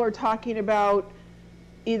people are talking about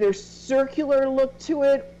either circular look to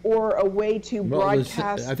it or a way to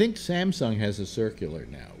broadcast. I think Samsung has a circular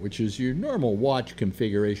now, which is your normal watch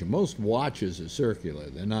configuration. Most watches are circular.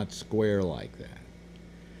 They're not square like that.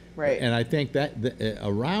 Right. And I think that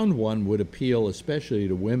a round one would appeal especially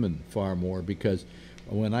to women far more, because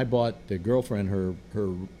when I bought the girlfriend her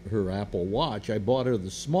Apple Watch, I bought her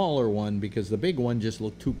the smaller one because the big one just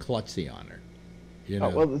looked too klutzy on her. You know?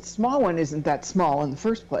 Well, the small one isn't that small in the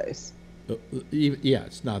first place. Yeah,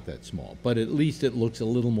 it's not that small, but at least it looks a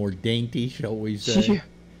little more dainty, shall we say?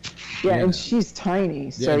 Yeah, and she's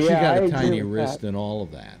tiny, so she got a tiny with wrist that. and all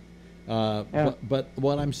of that. But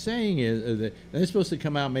what I'm saying is that they're supposed to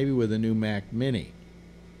come out maybe with a new Mac Mini.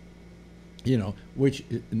 Which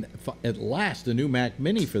at last a new Mac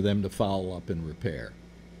Mini for them to follow up and repair.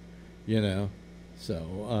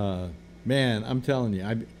 So man, I'm telling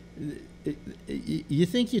you, you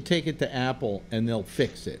think you take it to Apple and they'll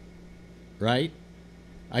fix it, right?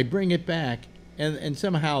 I bring it back, and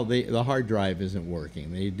somehow the hard drive isn't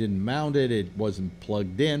working. They didn't mount it. It wasn't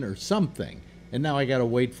plugged in or something. And now I got to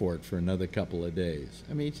wait for it for another couple of days.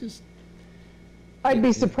 I mean, it's just... I'd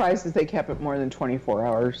be surprised if they kept it more than 24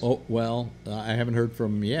 hours. Oh, well, I haven't heard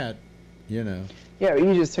from them yet, Yeah,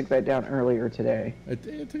 you just took that down earlier today. I took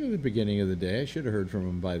it at the beginning of the day. I should have heard from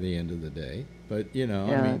them by the end of the day. But, I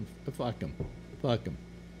mean, fuck them. Fuck them.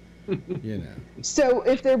 So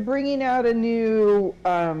if they're bringing out a new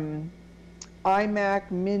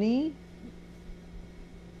iMac Mini...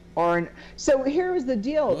 So here's the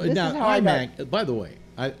deal. This now, is how iMac, by the way,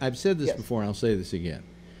 I've said this before, and I'll say this again.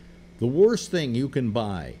 The worst thing you can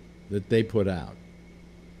buy that they put out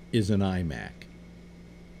is an iMac.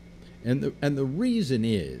 And the reason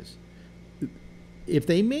is, if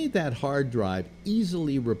they made that hard drive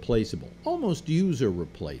easily replaceable, almost user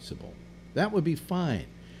replaceable, that would be fine.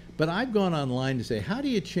 But I've gone online to say, how do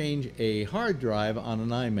you change a hard drive on an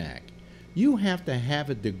iMac? You have to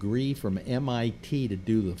have a degree from MIT to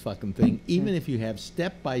do the fucking thing, even if you have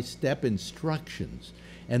step-by-step instructions.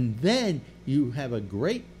 And then you have a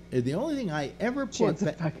great... The only thing I ever put...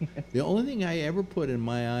 The only thing I ever put in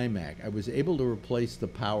my iMac, I was able to replace the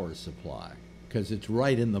power supply, because it's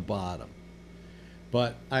right in the bottom.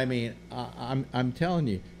 But, I mean, I'm telling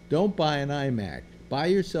you, don't buy an iMac. Buy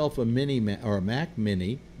yourself a Mini or a Mac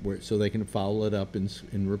Mini, so they can follow it up in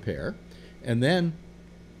repair. And then...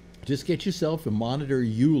 just get yourself a monitor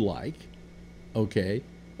you like, okay,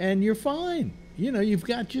 and you're fine. You know, you've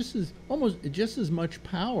got almost just as much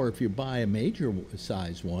power if you buy a major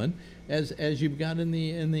size one as you've got in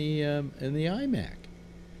the iMac.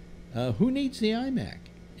 Who needs the iMac?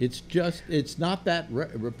 It's not that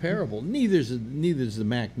repairable. Neither's the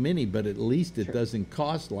Mac Mini, but at least it doesn't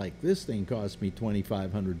cost like this thing cost me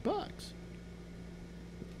 $2,500.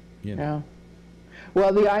 You know. Yeah.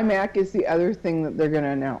 Well, the iMac is the other thing that they're going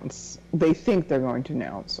to announce. They think they're going to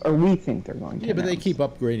announce, or we think they're going to announce. Yeah, but they keep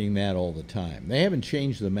upgrading that all the time. They haven't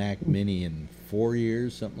changed the Mac Mini in 4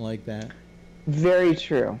 years, something like that. Very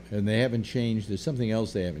true. And they haven't changed, there's something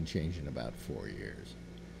else they haven't changed in about 4 years.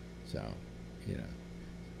 So, you know.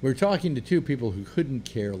 We're talking to two people who couldn't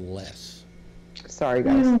care less. Sorry,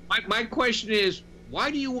 guys. My question is, why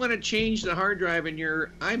do you want to change the hard drive in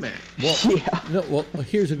your iMac? Well, no, well,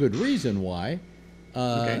 here's a good reason why.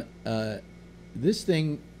 This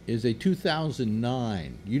thing is a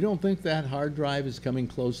 2009. You don't think that hard drive is coming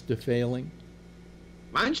close to failing?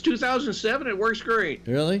 Mine's 2007. It works great.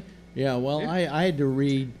 Really? Yeah. Well, yeah. I had to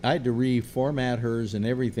reformat hers and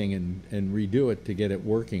everything and redo it to get it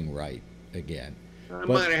working right again. I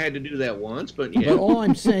might have had to do that once, but yeah. But all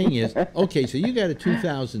I'm saying is, okay, so you got a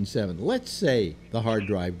 2007. Let's say the hard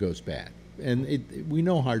drive goes bad, and we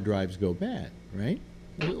know hard drives go bad, right?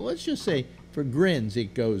 Let's just say, for grins,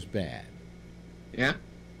 it goes bad. Yeah.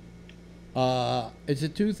 It's a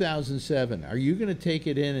 2007. Are you going to take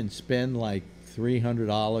it in and spend like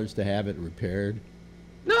 $300 to have it repaired?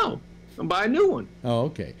 No, I'll buy a new one. Oh,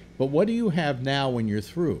 okay. But what do you have now when you're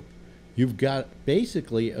through? You've got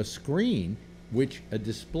basically a screen, a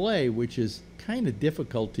display, which is kind of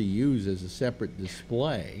difficult to use as a separate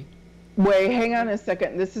display. Wait, hang on a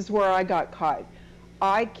second. This is where I got caught.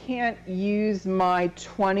 I can't use my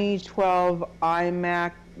 2012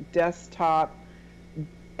 iMac desktop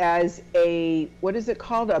as what is it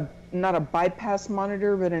called? Not a bypass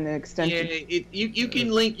monitor, but an extension. Yeah, you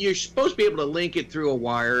can link. You're supposed to be able to link it through a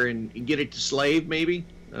wire and get it to slave, maybe.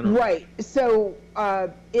 I don't know. Right. So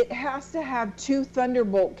it has to have 2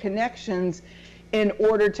 Thunderbolt connections in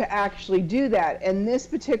order to actually do that. And this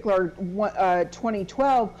particular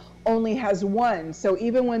 2012 only has 1. So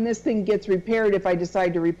even when this thing gets repaired, if I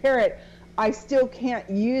decide to repair it, I still can't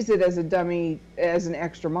use it as a dummy, as an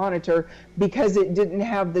extra monitor, because it didn't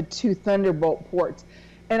have the 2 Thunderbolt ports.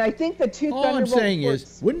 And I think the 2 Thunderbolt ports... All I'm saying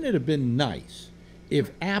is, wouldn't it have been nice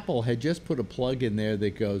if Apple had just put a plug in there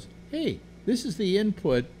that goes, hey, this is the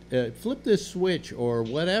input, flip this switch or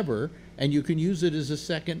whatever, and you can use it as a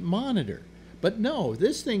second monitor. But no,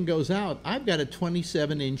 this thing goes out, I've got a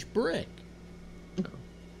 27-inch brick.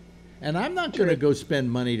 And I'm not going to go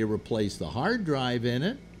spend money to replace the hard drive in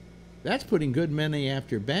it. That's putting good money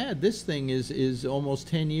after bad. This thing is almost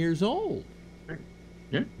 10 years old.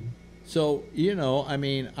 Yeah. So, you know, I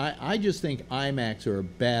mean, I just think iMacs are a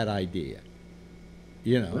bad idea.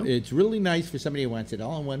 You know, it's really nice for somebody who wants it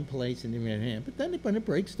all in one place, but then when it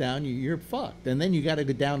breaks down, you're fucked. And then you got to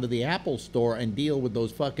go down to the Apple store and deal with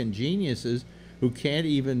those fucking geniuses who can't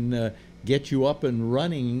even get you up and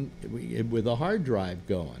running with a hard drive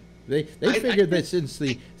going. They figured that since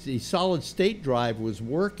the solid state drive was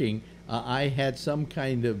working, I had some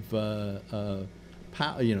kind of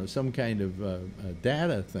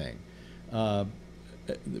data thing.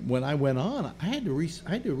 When I went on, I had to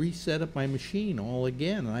reset up my machine all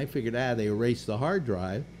again, and I figured, they erased the hard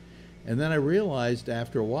drive, and then I realized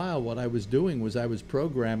after a while what I was doing was I was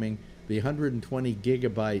programming the 120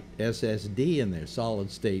 gigabyte SSD in their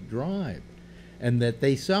solid state drive, and that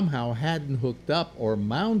they somehow hadn't hooked up or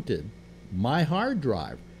mounted my hard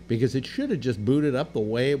drive, because it should have just booted up the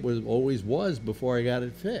way it always was before I got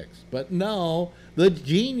it fixed. But no, the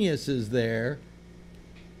genius is there.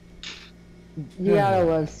 You gotta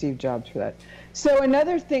love Steve Jobs for that. So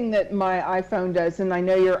another thing that my iPhone does, and I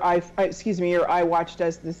know your iWatch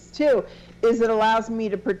does this too, is it allows me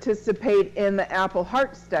to participate in the Apple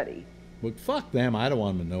Heart Study. Well, fuck them. I don't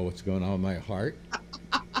want them to know what's going on with my heart.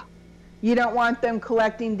 You don't want them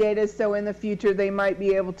collecting data, so in the future they might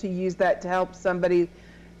be able to use that to help somebody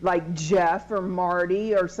like Jeff or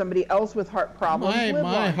Marty or somebody else with heart problems.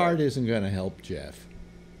 My heart isn't going to help Jeff.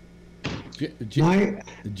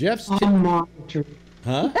 Jeff's monitored.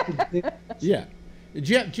 Huh? Yeah.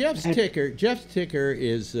 Jeff's ticker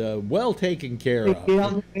is well taken care of. He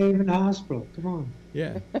doesn't in the hospital. Come on.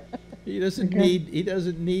 Yeah. He doesn't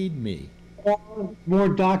need me. More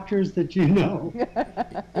doctors that you know.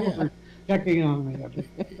 Yeah. Checking on me.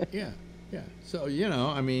 Yeah. Yeah. So,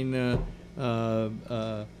 I mean,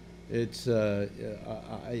 it's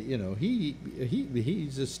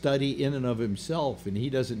he's a study in and of himself, and he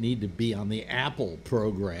doesn't need to be on the Apple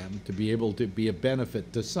program to be able to be a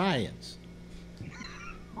benefit to science.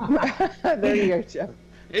 There you go, Jeff.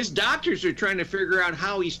 His doctors are trying to figure out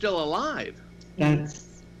how he's still alive. That's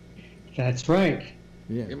right.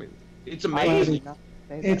 Yeah. I mean, it's amazing.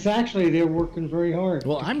 It's actually, they're working very hard.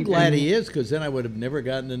 Well, I'm glad he is, because then I would have never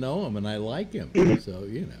gotten to know him, and I like him. So,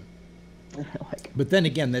 But then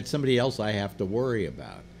again, that's somebody else I have to worry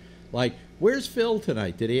about. Like, where's Phil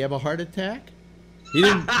tonight? Did he have a heart attack? He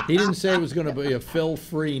didn't say it was going to be a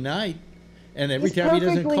Phil-free night. And every time he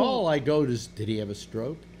doesn't call, I go, did he have a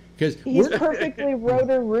stroke? Because he's perfectly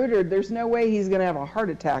rotor-rooted. There's no way he's going to have a heart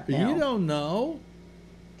attack now. You don't know.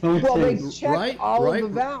 Well, they checked all of the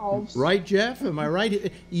valves. Right, Jeff? Am I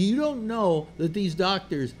right? You don't know that these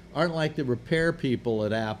doctors aren't like the repair people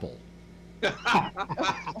at Apple. They've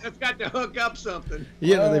got to hook up something.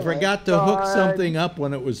 They forgot to hook something up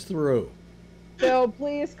when it was through. Phil,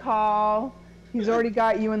 please call. He's already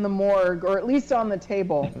got you in the morgue, or at least on the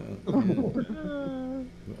table. And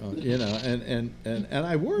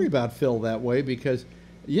I worry about Phil that way because,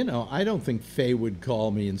 I don't think Faye would call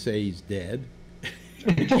me and say he's dead.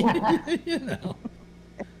 He's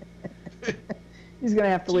gonna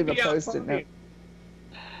have to leave a post-it note.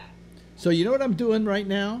 So you know what I'm doing right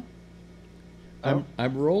now? I'm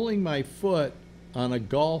rolling my foot on a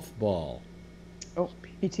golf ball. Oh,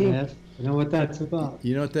 PT. Yes, I know what that's about.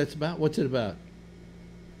 You know what that's about? What's it about?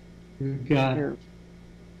 You've got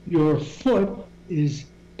your foot is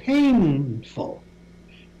painful,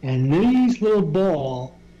 and this little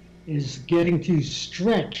ball is getting to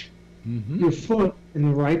stretch your foot in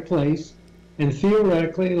the right place, and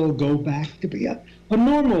theoretically it'll go back to be a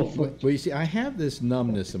normal foot. Well, you see, I have this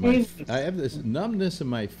numbness in my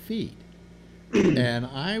feet, and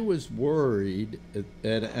I was worried,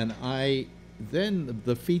 and then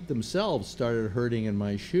the feet themselves started hurting in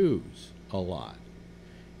my shoes a lot,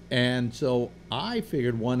 and so I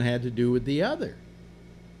figured one had to do with the other.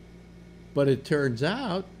 But it turns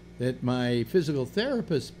out that my physical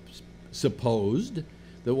therapist supposed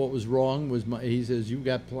that what was wrong was he says, you've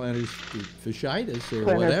got plantar fasciitis or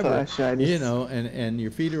whatever, and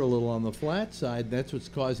your feet are a little on the flat side. That's what's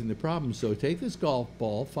causing the problem. So take this golf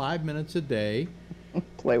ball 5 minutes a day.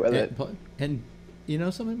 Play with it. And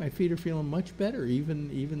something, my feet are feeling much better,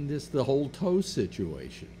 even just the whole toe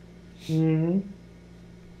situation. Mm-hmm.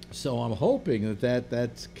 So I'm hoping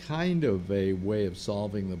that's kind of a way of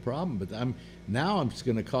solving the problem. But it's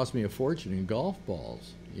going to cost me a fortune in golf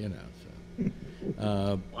balls,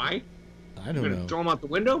 So. Why? I don't know. Throw them out the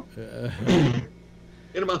window? Get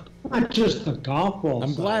them out. Not just the golf balls.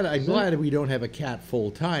 I'm glad we don't have a cat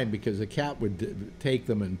full time, because a cat would take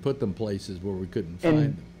them and put them places where we couldn't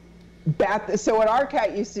find them. So what our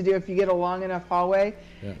cat used to do, if you get a long enough hallway,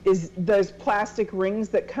 is those plastic rings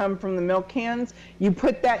that come from the milk cans. You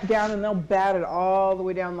put that down, and they'll bat it all the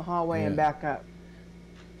way down the hallway and back up.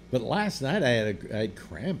 But last night I had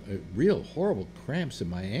real horrible cramps in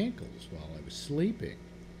my ankles while I was sleeping.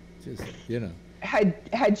 Just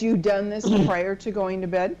Had you done this prior to going to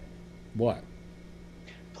bed? What?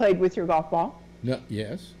 Played with your golf ball? No.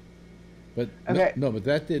 Yes. But okay. No, but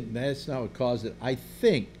that's not what caused it. I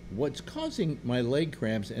think what's causing my leg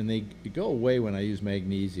cramps, and they go away when I use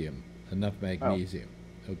magnesium, enough magnesium.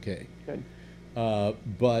 Oh. Okay. Good.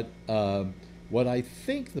 But what I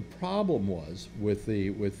think the problem was with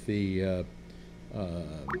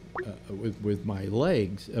my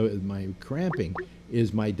legs, my cramping,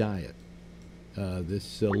 is my diet.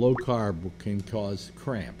 This low carb can cause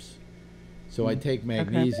cramps. So I take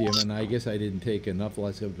magnesium, and I guess I didn't take enough.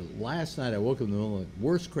 Last night I woke up in the middle of the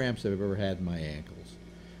worst cramps I've ever had in my ankles.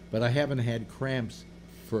 But I haven't had cramps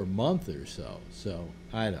for a month or so, so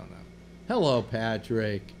I don't know. Hello,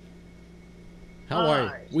 Patrick. How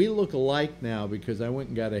are you? We look alike now because I went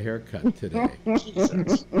and got a haircut today.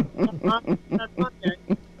 Jesus. I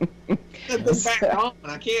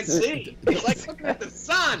can't see. It's like looking at the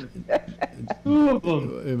sun.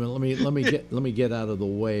 Let me get out of the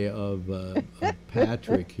way of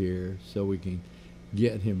Patrick here so we can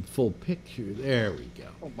get him full picture. There we go.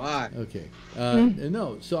 Oh my. Okay.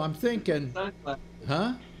 No. So I'm thinking,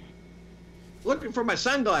 huh? looking for my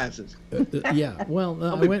sunglasses. Yeah. Well,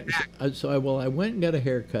 I went. I went and got a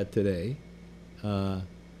haircut today. How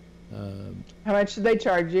much did they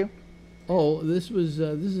charge you? Oh, this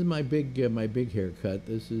is my big haircut.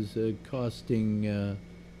 This is costing.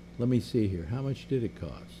 Let me see here. How much did it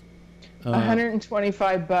cost?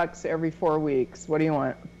 $125 every 4 weeks. What do you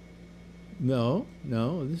want? No.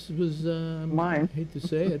 This was mine. I hate to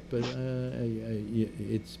say it, but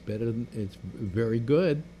it's better. It's very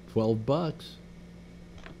good. $12.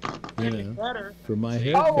 You know, better for my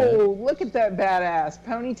haircut. Oh, look at that badass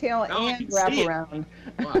ponytail and wraparound.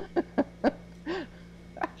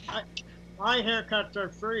 My haircuts are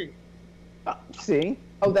free. See?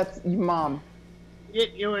 Oh, that's your mom.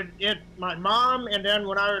 My mom, and then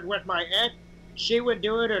when I was with my ex, she would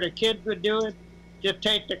do it, or the kids would do it. Just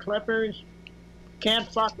take the clippers.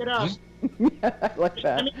 Can't fuck it up. I like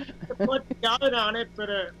that. I mean, you put the guide on it for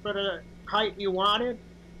the height you wanted,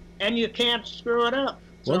 and you can't screw it up.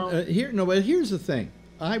 So, Well, but here's the thing.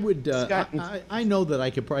 I would. I know that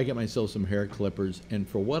I could probably get myself some hair clippers, and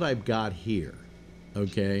for what I've got here,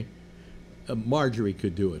 okay, Marjorie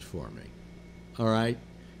could do it for me. All right,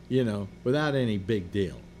 without any big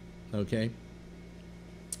deal. Okay.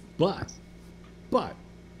 But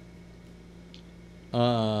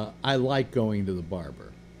I like going to the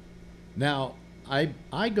barber. Now,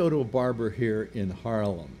 I go to a barber here in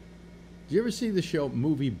Harlem. Do you ever see the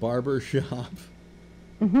movie Barber Shop?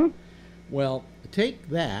 Mm-hmm. Well, take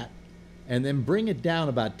that and then bring it down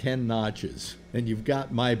about 10 notches, and you've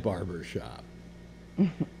got my barber shop.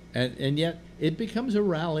 and yet it becomes a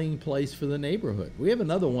rallying place for the neighborhood. We have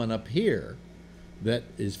another one up here that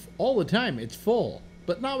is all the time. It's full,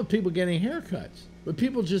 but not with people getting haircuts, but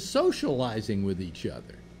people just socializing with each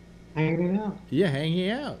other. Hanging out. Yeah,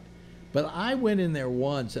 hanging out. But I went in there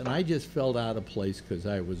once, and I just felt out of place because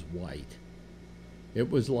I was white. It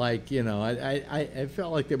was like, I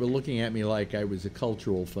felt like they were looking at me like I was a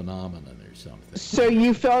cultural phenomenon or something. So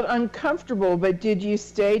you felt uncomfortable, but did you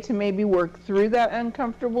stay to maybe work through that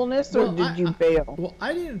uncomfortableness, or did you bail? Well,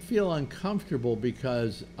 I didn't feel uncomfortable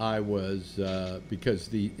because I was I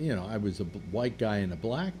was a white guy in a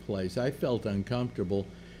black place. I felt uncomfortable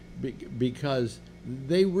because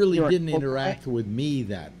they really didn't interact with me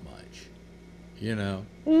that much. You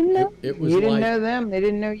didn't know them. They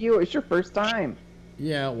didn't know you. It was your first time.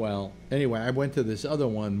 Yeah, well, anyway, I went to this other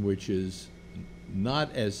one, which is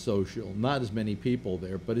not as social, not as many people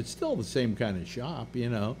there, but it's still the same kind of shop,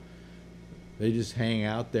 They just hang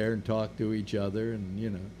out there and talk to each other,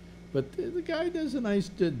 and, But the guy does a nice,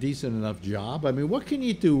 decent enough job. I mean, what can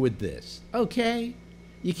you do with this? Okay?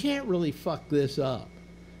 You can't really fuck this up.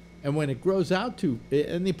 And when it grows out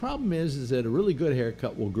and the problem is that a really good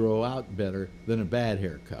haircut will grow out better than a bad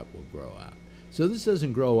haircut will grow out. So this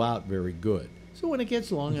doesn't grow out very good. So when it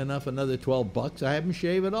gets long enough, another $12, I have him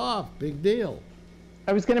shave it off. Big deal.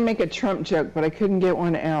 I was going to make a Trump joke, but I couldn't get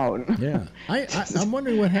one out. Yeah. I'm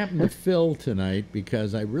wondering what happened to Phil tonight,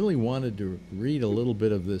 because I really wanted to read a little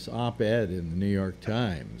bit of this op-ed in the New York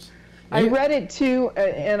Times. I read it too,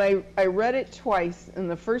 and I read it twice. And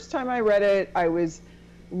the first time I read it, I was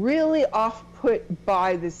really off-put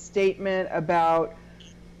by the statement about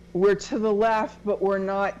we're to the left, but we're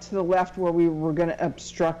not to the left where we were going to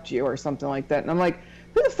obstruct you or something like that. And I'm like,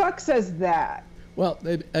 who the fuck says that? Well,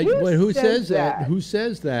 who says that? Who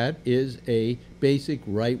says that is a basic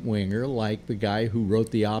right-winger like the guy who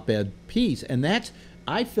wrote the op-ed piece. And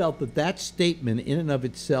I felt that statement in and of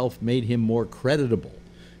itself made him more creditable.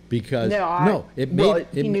 Because he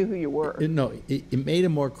knew who you were. It made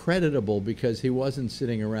him more creditable because he wasn't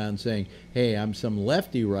sitting around saying, "Hey, I'm some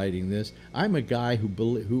lefty writing this. I'm a guy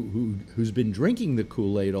who's been drinking the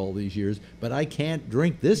Kool-Aid all these years, but I can't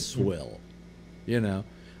drink this swill."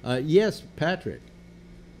 Yes, Patrick.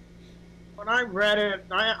 When I read it,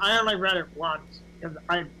 I only read it once because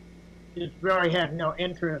I just really had no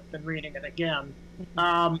interest in reading it again.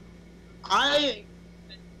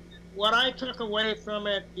 What I took away from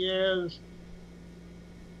it is,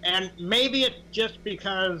 and maybe it's just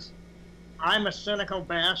because I'm a cynical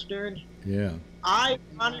bastard. Yeah.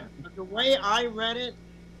 The way I read it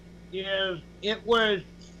is it was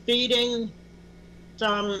feeding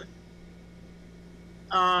some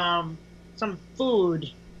food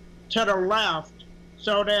to the left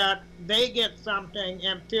so that they get something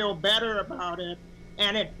and feel better about it,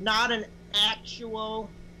 and it's not an actual,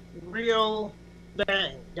 real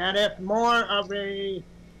thing, that it's more of a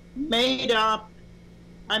made up.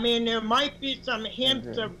 I mean, there might be some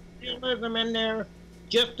hints of realism in there,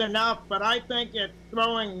 just enough, but I think it's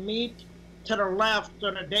throwing meat to the left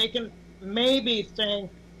so that they can maybe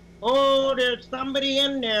think, oh, there's somebody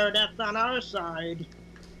in there that's on our side,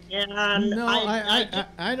 And no,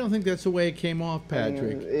 I don't think that's the way it came off,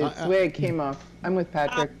 Patrick. It's the way it came off. I'm with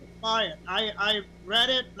Patrick. I read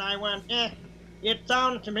it and I went, it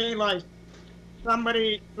sounds to me like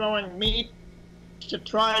somebody throwing meat to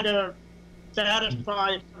try to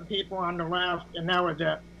satisfy some people on the left, and that was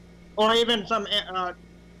it. Or even some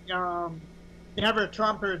never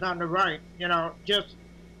Trumpers on the right, just.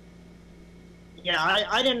 Yeah,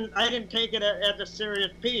 I didn't take it as a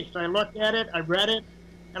serious piece. I looked at it, I read it,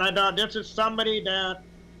 and I thought this is somebody that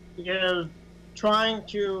is trying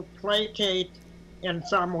to placate in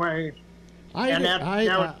some way.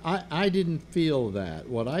 I didn't feel that.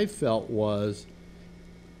 What I felt was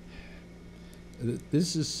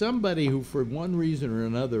this is somebody who, for one reason or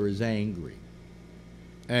another, is angry.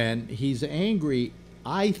 And he's angry,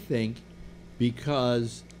 I think,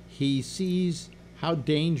 because he sees how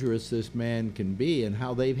dangerous this man can be and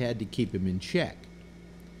how they've had to keep him in check.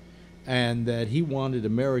 And that he wanted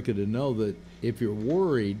America to know that if you're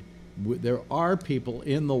worried, there are people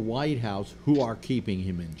in the White House who are keeping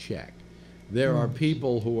him in check. There are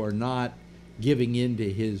people who are not giving in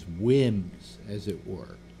to his whims, as it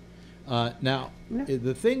were.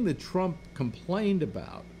 The thing that Trump complained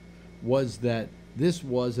about was that this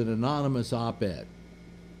was an anonymous op-ed,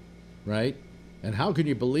 right? And how can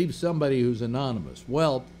you believe somebody who's anonymous?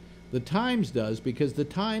 Well, the Times does, because the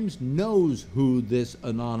Times knows who this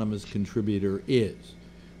anonymous contributor is.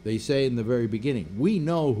 They say in the very beginning, we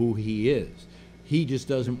know who he is. He just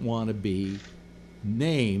doesn't want to be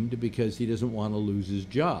named because he doesn't want to lose his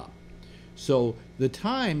job. So the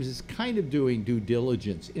Times is kind of doing due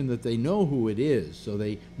diligence in that they know who it is, so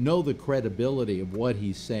they know the credibility of what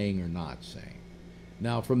he's saying or not saying.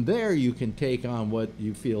 Now, from there, you can take on what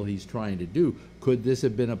you feel he's trying to do. Could this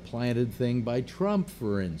have been a planted thing by Trump,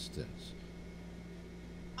 for instance?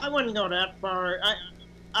 I wouldn't go that far.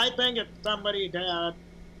 I think it's somebody that,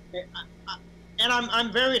 and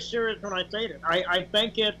I'm very serious when I say this. I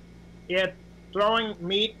think it's throwing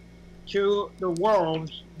meat to the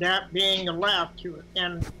wolves, that being the left,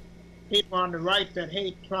 and people on the right that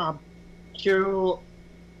hate Trump, to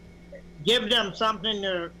give them something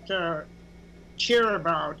to cheer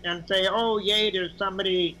about and say, oh, yay, there's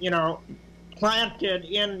somebody, planted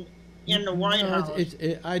in the White House.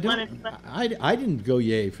 I didn't go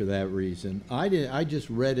yay for that reason. I just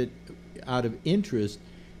read it out of interest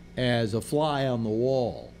as a fly on the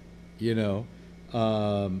wall,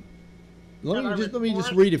 Let me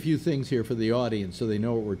just read a few things here for the audience so they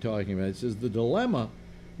know what we're talking about. It says, the dilemma,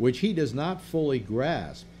 which he does not fully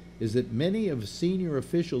grasp, is that many of senior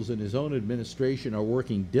officials in his own administration are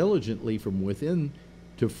working diligently from within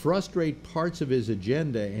to frustrate parts of his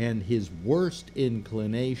agenda and his worst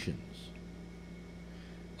inclinations.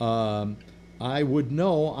 I would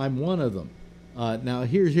know I'm one of them. Now,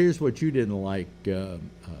 here's what you didn't like,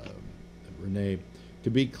 Renee.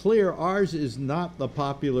 To be clear, ours is not the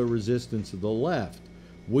popular resistance of the left.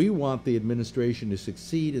 We want the administration to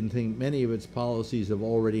succeed and think many of its policies have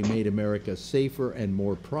already made America safer and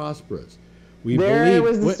more prosperous. There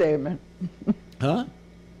was the statement. Huh?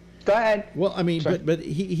 Go ahead. Well, I mean, but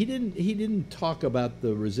he didn't talk about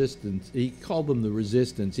the resistance. He called them the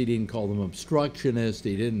resistance. He didn't call them obstructionists.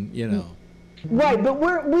 He didn't, Right, but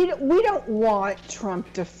we don't want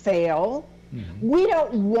Trump to fail. Mm-hmm. We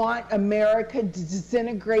don't want America to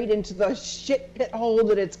disintegrate into the shit pit hole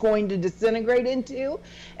that it's going to disintegrate into.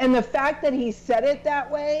 And the fact that he said it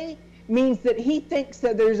that way means that he thinks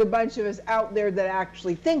that there's a bunch of us out there that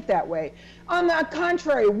actually think that way. On the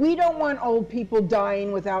contrary, we don't want old people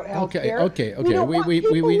dying without health care. Okay. We don't want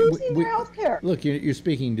people losing their health care. Look, you're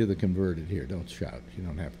speaking to the converted here. Don't shout. You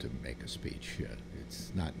don't have to make a speech.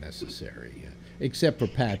 It's not necessary. Except for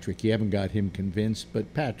Patrick. You haven't got him convinced,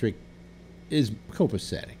 but Patrick is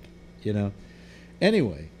copacetic,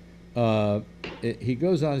 Anyway, he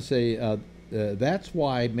goes on to say, that's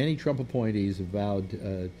why many Trump appointees have vowed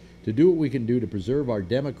to do what we can do to preserve our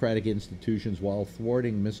democratic institutions while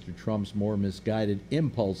thwarting Mr. Trump's more misguided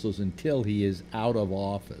impulses until he is out of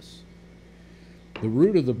office. The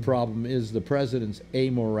root of the problem is the president's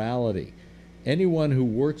amorality. Anyone who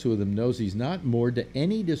works with him knows he's not moored to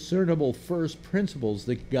any discernible first principles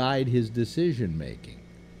that guide his decision-making.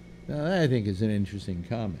 Now, that I think is an interesting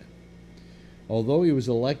comment. Although he was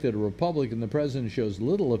elected a Republican, the president shows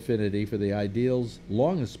little affinity for the ideals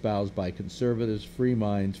long espoused by conservatives, free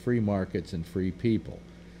minds, free markets, and free people.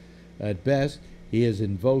 At best, he has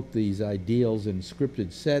invoked these ideals in a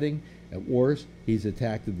scripted setting. At worst, he's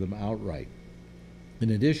attacked them outright.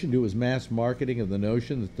 In addition to his mass marketing of the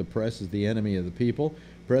notion that the press is the enemy of the people,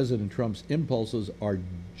 President Trump's impulses are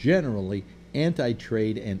generally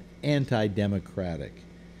anti-trade and anti-democratic.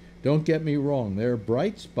 Don't get me wrong. There are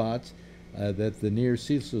bright spots that the near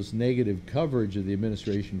ceaseless negative coverage of the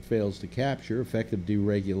administration fails to capture: effective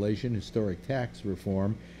deregulation, historic tax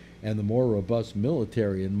reform, and the more robust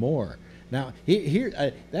military and more. Now,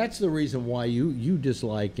 that's the reason why you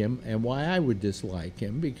dislike him and why I would dislike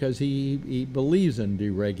him, because he believes in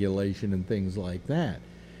deregulation and things like that.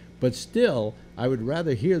 But still, I would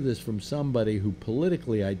rather hear this from somebody who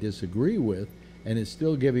politically I disagree with and is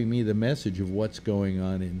still giving me the message of what's going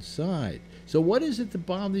on inside. So what is it that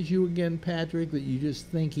bothers you again, Patrick, that you just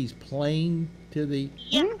think he's playing to the...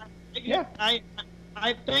 Yeah.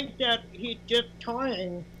 I think that he's just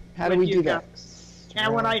toying. How do we do that?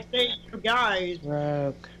 And when I say you guys,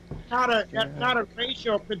 that's not a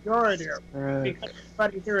racial pejorative, because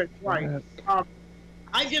everybody here is white.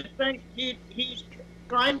 I just think he's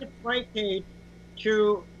trying to placate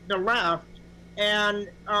to the left, and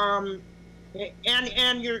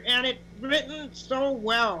it's written so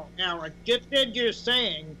well, Alex, just as you're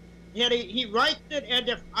saying, that he writes it as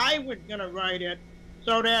if I was going to write it,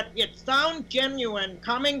 so that it sounds genuine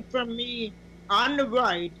coming from me on the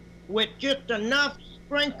right, with just enough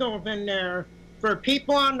sprinkles in there for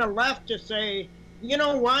people on the left to say, you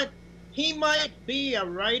know what, he might be a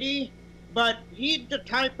righty, but he's the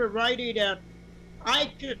type of righty that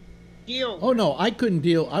I could deal with. Oh, no, I couldn't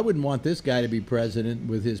deal. I wouldn't want this guy to be president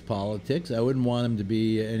with his politics. I wouldn't want him to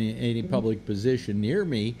be any public position near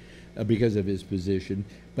me because of his position.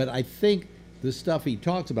 But I think the stuff he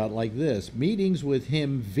talks about, like this, meetings with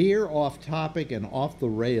him veer off topic and off the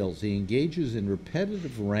rails. He engages in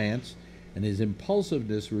repetitive rants, and his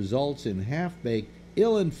impulsiveness results in half-baked,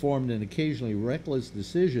 ill-informed, and occasionally reckless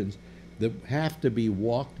decisions that have to be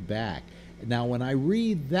walked back. Now, when I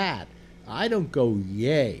read that, I don't go,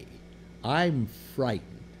 yay. I'm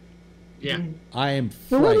frightened. Yeah. I am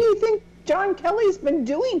So frightened. what do you think John Kelly's been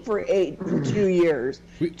doing for 2 years?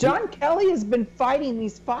 John Kelly has been fighting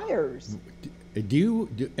these fires. Do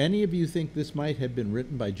any of you think this might have been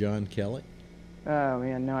written by John Kelly? Oh,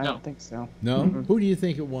 man, no, I don't think so. No? Who do you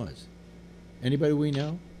think it was? Anybody we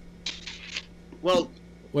know? Well,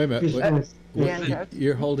 wait a minute.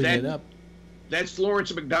 You're holding it up. That's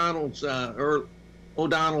Lawrence McDonald's or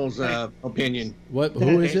O'Donnell's opinion. What?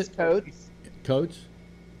 Who is it? Coates. Coates?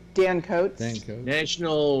 Dan Coates. Dan Coates.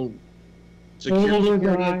 National Security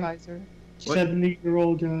Advisor.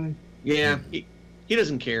 70-year-old guy. Yeah, he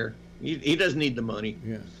doesn't care. He doesn't need the money.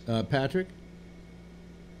 Yeah. Patrick?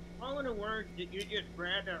 All of the words that you just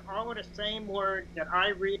read are all of the same words that I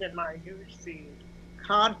read in my news feed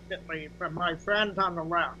constantly from my friends on the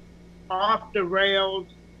left. Off the rails,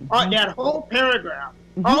 that whole paragraph.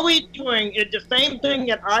 All he's doing is the same thing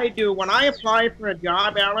that I do when I apply for a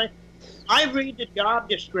job, Alex. I read the job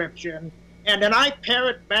description, and then I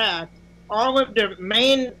parrot back all of the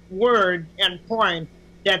main words and points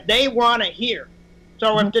that they want to hear.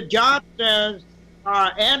 So if the job says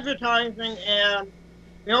advertising and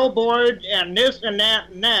billboards and this and that,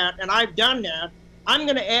 and I've done that, I'm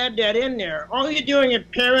going to add that in there. All you're doing is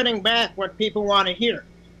parroting back what people want to hear.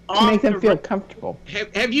 To make them feel comfortable.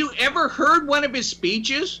 Have you ever heard one of his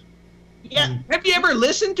speeches? Yeah. Have you ever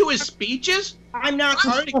listened to his speeches? I'm not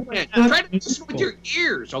Try to listen with your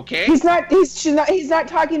ears, okay? He's not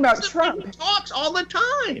talking about Trump. He talks all the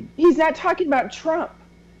time. He's not talking about Trump.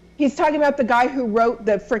 He's talking about the guy who wrote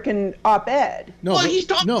the frickin' op-ed. No, well, he's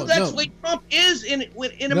talking. That's what Trump is in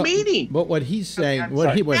a meeting. But what he's saying,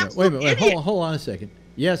 wait a minute, hold on a second.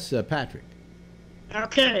 Yes, Patrick.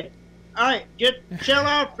 Okay, all right, just chill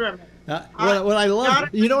out for a minute. What I love,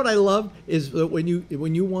 you know what I love is that when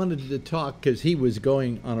you wanted to talk because he was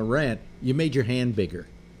going on a rant, you made your hand bigger.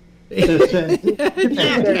 You made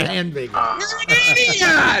your hand bigger. You're an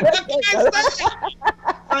idiot. What can I say?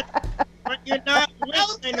 But you're not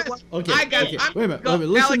listening to what... Okay, wait a minute.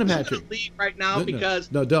 Listen to Patrick. I'm going to leave right now because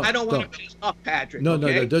I don't want to piss off Patrick. Don't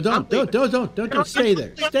stay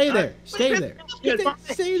there. Stay there. Stay there.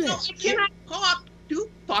 I cannot talk to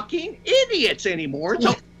fucking idiots anymore.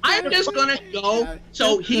 So I'm just going to go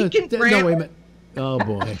so he can grab... No, wait a minute. Oh,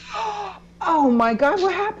 boy. Oh, my God,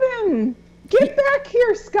 what happened? Get back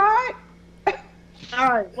here, Scott. All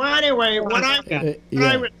right, well, anyway, what I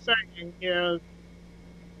was saying is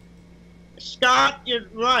Scott is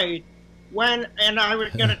right and I was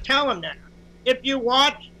going to tell him that. If you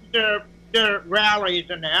watch the rallies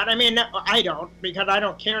and that, I mean, I don't because I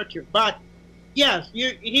don't care to, but yes,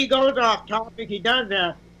 he goes off topic, he does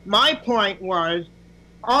that. My point was,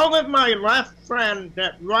 all of my left friends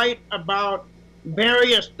that write about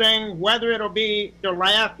various things, whether it'll be the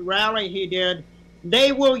last rally he did,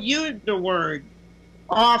 they will use the word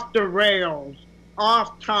off the rails,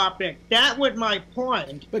 off topic. That was my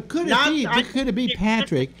point. But could it be,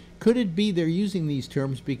 Patrick, Could it be they're using these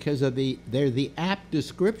terms because of they're the apt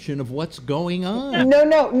description of what's going on?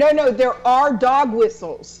 No. There are dog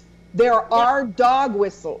whistles. There are dog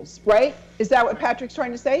whistles, right? Is that what Patrick's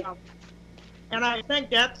trying to say? And I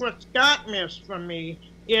think that's what Scott missed from me,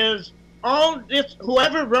 is all this,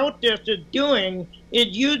 whoever wrote this is doing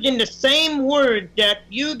is using the same word that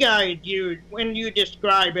you guys use when you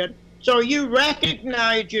describe it. So you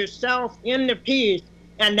recognize yourself in the piece.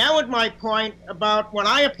 And that was my point about when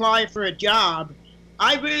I apply for a job,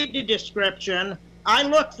 I read the description, I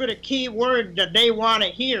look for the key word that they want to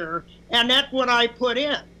hear, and that's what I put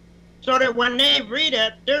in. So that when they read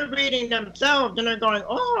it, they're reading themselves and they're going,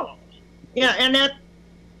 oh, yeah, and that's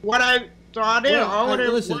what I thought in.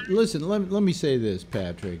 Listen, let me say this,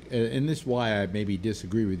 Patrick, and this is why I maybe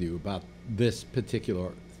disagree with you about this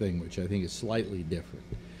particular thing, which I think is slightly different.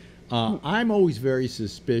 I'm always very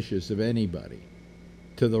suspicious of anybody,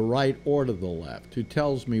 to the right or to the left, who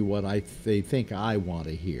tells me what they think I want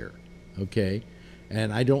to hear, okay?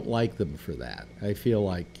 And I don't like them for that. I feel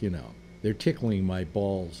like, you know, they're tickling my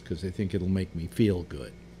balls because they think it'll make me feel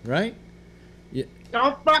good, right? Yeah.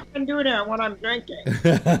 Don't fucking do that when I'm drinking.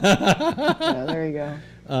 Yeah, there you go.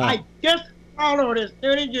 I just followed as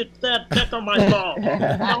soon as you said tickle my balls.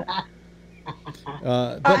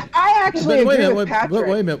 I actually agree with Patrick.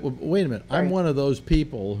 Wait a minute. Sorry. I'm one of those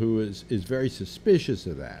people who is very suspicious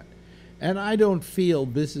of that. And I don't feel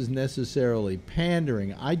this is necessarily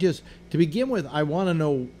pandering. To begin with, I'd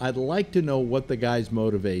like to know what the guy's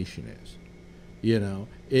motivation is. You know,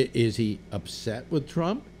 is he upset with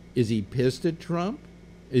Trump? Is he pissed at Trump?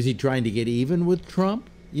 Is he trying to get even with Trump?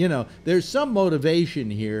 You know, there's some motivation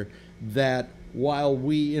here that while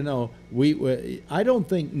I don't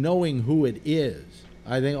think knowing who it is,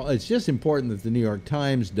 I think it's just important that the New York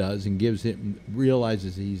Times does and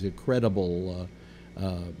realizes he's a credible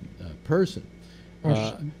person.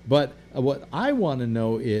 But what I want to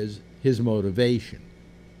know is his motivation.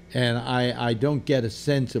 And I don't get a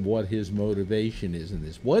sense of what his motivation is in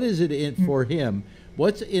this. What is it in for him?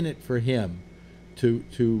 What's in it for him to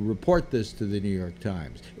report this to the New York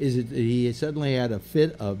Times? Is it that he suddenly had a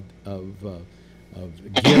fit of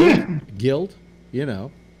guilt? You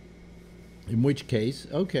know, in which case,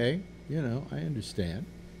 okay, you know, I understand.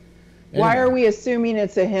 Anyway, why are we assuming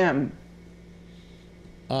it's a him?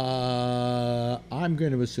 I'm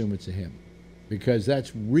going to assume it's a him, because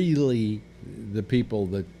that's really the people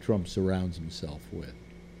that Trump surrounds himself with.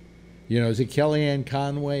 You know, is it Kellyanne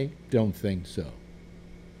Conway? Don't think so.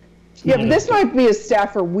 Yeah, but this might be a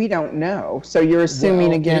staffer we don't know. So you're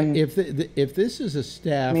assuming again. If this is a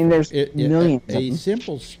staffer, I mean, there's millions. A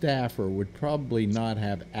simple staffer would probably not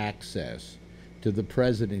have access to the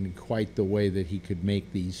president in quite the way that he could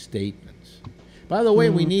make these statements. By the way,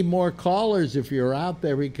 we need more callers if you're out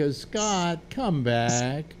there, because Scott, come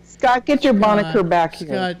back. Scott, get your Boddicker back here.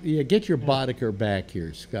 Scott, yeah, get your Boddicker back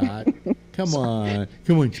here, Scott. Come on,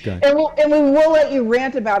 Scott. And we will let you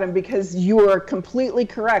rant about him, because you are completely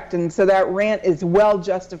correct, and so that rant is well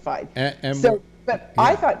justified.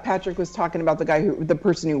 I thought Patrick was talking about the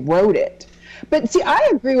person who wrote it. But see, I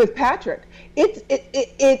agree with Patrick. It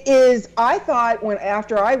is. I thought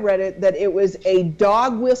after I read it that it was a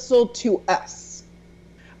dog whistle to us.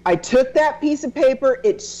 I took that piece of paper,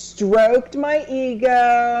 it stroked my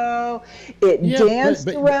ego, it danced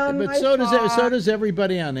around my thoughts. So does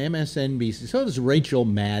everybody on MSNBC. So does Rachel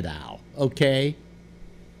Maddow, okay?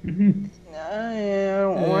 I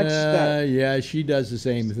don't watch that. Yeah, she does the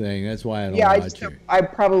same thing. That's why I don't watch her. I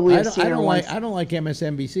probably have seen her once. I don't like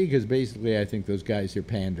MSNBC because basically I think those guys are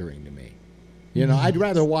pandering to me. You know, I'd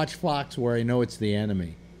rather watch Fox where I know it's the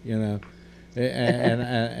enemy, you know.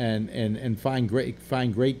 And find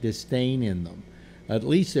great disdain in them. At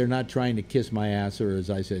least they're not trying to kiss my ass or, as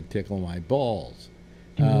I said, tickle my balls.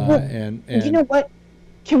 And you know what?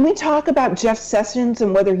 Can we talk about Jeff Sessions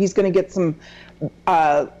and whether he's going to get some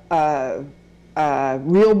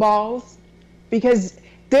real balls? Because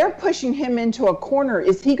they're pushing him into a corner.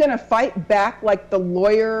 Is he going to fight back like the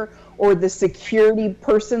lawyer or the security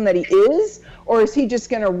person that he is, or is he just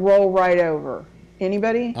going to roll right over?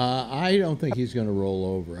 Anybody? I don't think he's going to roll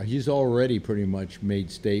over. He's already pretty much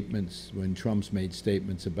made statements, when Trump's made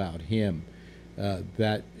statements about him,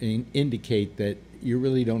 that indicate that you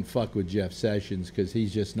really don't fuck with Jeff Sessions, because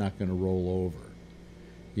he's just not going to roll over.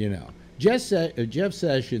 You know, Jeff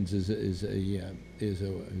Sessions is a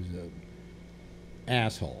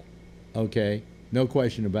asshole. Okay, no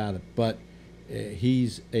question about it. But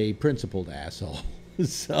he's a principled asshole.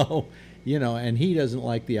 So. You know, and he doesn't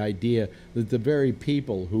like the idea that the very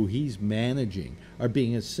people who he's managing are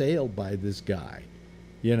being assailed by this guy,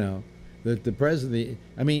 you know. that the president,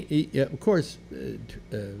 I mean, of course,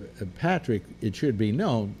 Patrick, it should be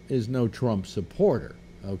known, is no Trump supporter,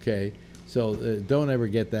 okay? So don't ever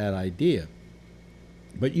get that idea.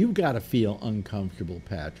 But you've got to feel uncomfortable,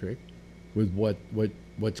 Patrick, with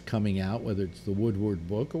what's coming out, whether it's the Woodward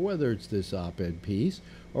book or whether it's this op-ed piece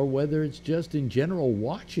or whether it's just in general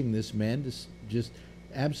watching this man just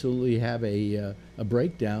absolutely have a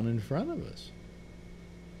breakdown in front of us.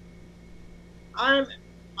 I'm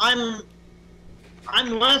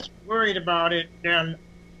less worried about it than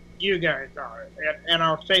you guys are, and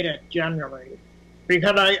I'll say that generally,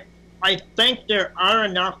 because I think there are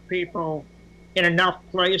enough people in enough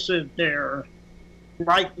places there,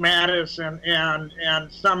 like Madison and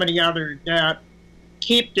some of the others, that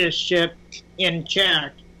keep this shit in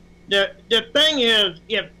check. The thing is,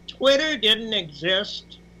 if Twitter didn't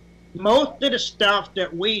exist, most of the stuff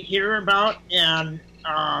that we hear about and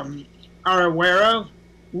are aware of,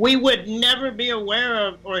 we would never be aware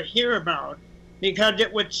of or hear about, because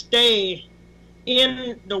it would stay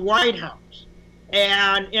in the White House.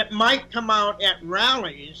 And it might come out at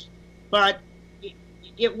rallies, but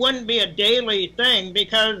it wouldn't be a daily thing,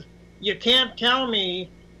 because you can't tell me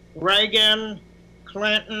Reagan,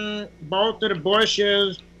 Clinton, both of the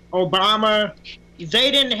Bushes, Obama,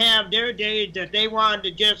 they didn't have their days that they wanted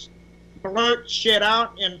to just blurt shit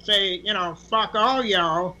out and say, you know, fuck all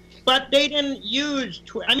y'all. But they didn't use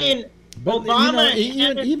Twitter. I mean, but, Obama.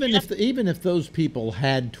 You know, even if those people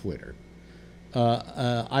had Twitter,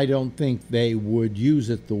 I don't think they would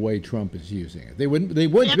use it the way Trump is using it. They wouldn't. They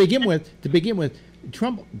would to begin with.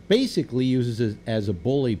 Trump basically uses it as a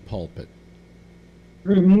bully pulpit.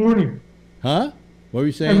 Every morning. Huh? What were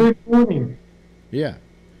you saying? Every morning. Yeah.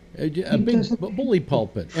 A big bully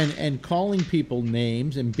pulpit and calling people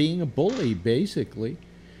names and being a bully, basically.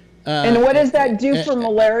 And what does that do for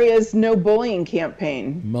Malaria's no bullying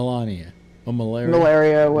campaign? Melania. Oh, malaria.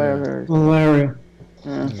 Malaria, whatever. Malaria.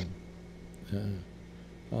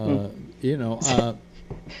 You know.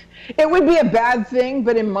 It would be a bad thing,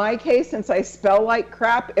 but in my case, since I spell like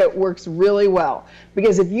crap, it works really well.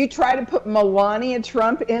 Because if you try to put Melania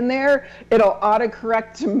Trump in there, it'll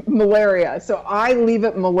autocorrect to malaria. So I leave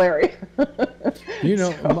it malaria. You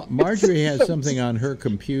know, so Marjorie has something on her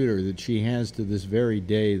computer that she has to this very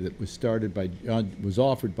day that was started by was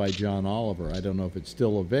offered by John Oliver. I don't know if it's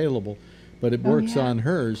still available, but it works on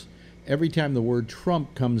hers. Every time the word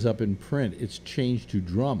Trump comes up in print, it's changed to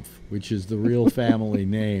Drumpf, which is the real family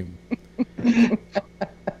name.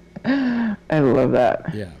 I love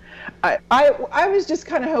that. Yeah. I was just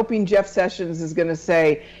kind of hoping Jeff Sessions is going to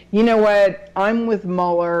say, you know what, I'm with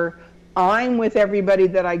Mueller. I'm with everybody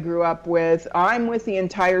that I grew up with. I'm with the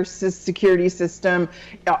entire security system,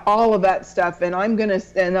 all of that stuff. And I'm going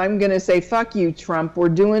to say, fuck you, Trump. We're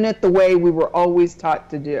doing it the way we were always taught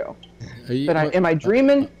to do. But am I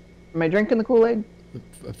dreaming? Am I drinking the Kool-Aid?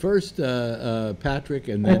 First, Patrick,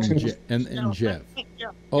 and then and Jeff.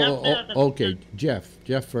 Okay,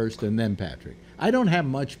 Jeff first, and then Patrick. I don't have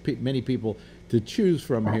many people to choose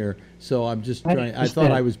from here, so I'm just trying. I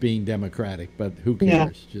thought I was being democratic, but who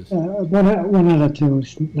cares? Yeah, just one out of two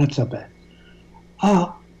is not so bad.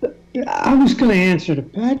 I was going to answer to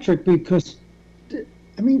Patrick because,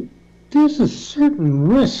 I mean, there's a certain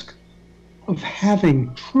risk of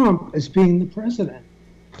having Trump as being the president.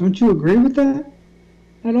 Don't you agree with that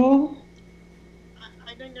at all?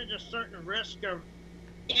 I think there's a certain risk of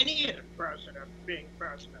any of the presidents being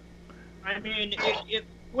president. I mean,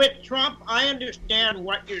 with Trump, I understand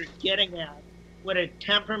what you're getting at with a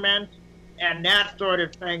temperament and that sort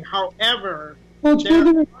of thing. However, well, it's more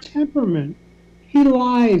than a temperament. He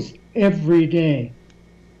lies every day,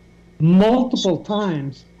 multiple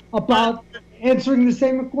times, about answering the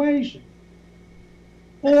same equation.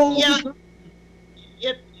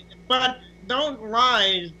 But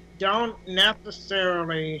lies don't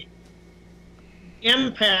necessarily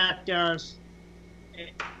impact us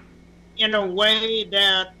in a way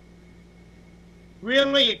that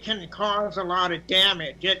really it can cause a lot of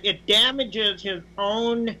damage. It damages his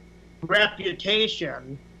own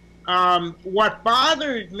reputation. What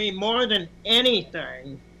bothers me more than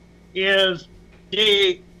anything is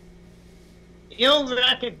the ill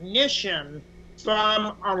recognition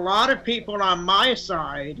from a lot of people on my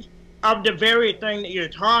side of the very thing that you're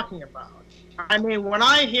talking about. I mean, when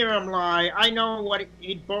I hear him lie, I know what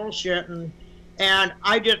he's bullshitting, and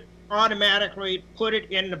I just automatically put it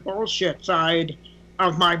in the bullshit side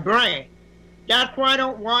of my brain. That's why I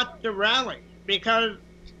don't watch the rally, because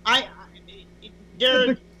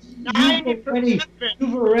there's 90%.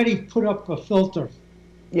 You've already put up a filter.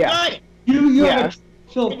 Yeah. Right. You have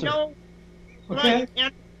a filter. You know, okay. Right.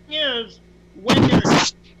 And the thing is, when you're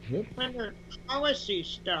when there's policy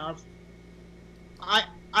stuff,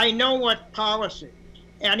 I know what policy,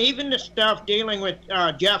 and even the stuff dealing with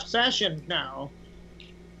Jeff Sessions now,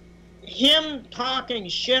 him talking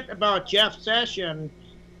shit about Jeff Sessions,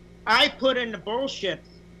 I put in the bullshit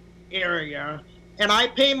area, and I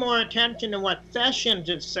pay more attention to what Sessions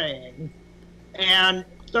is saying, and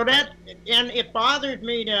so that, and it bothered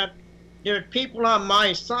me that there's people on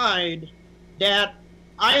my side that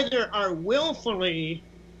either are willfully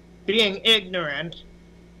being ignorant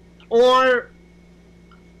or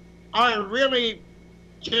are really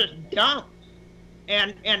just dumb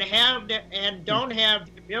and don't have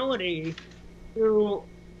the ability to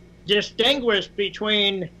distinguish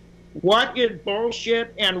between what is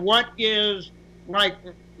bullshit and what is, like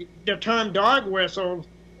the term dog whistles,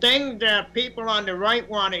 things that people on the right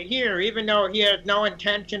want to hear, even though he has no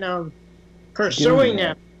intention of pursuing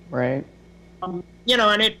them. Right. You know,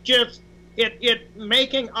 and it just, it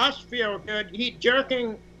making us feel good. He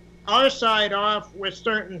jerking our side off with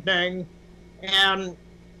certain things, and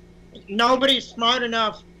nobody's smart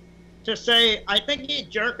enough to say, I think he's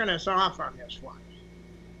jerking us off on this one.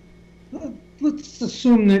 Let's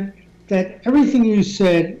assume that everything you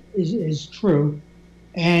said is true,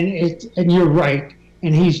 and you're right,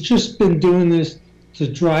 and he's just been doing this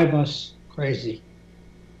to drive us crazy.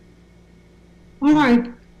 All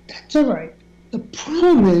right, that's all right. The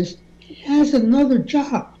problem is he has another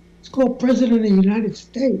job. It's called President of the United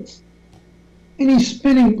States. And he's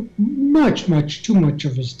spending much, much too much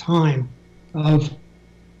of his time of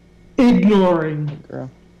ignoring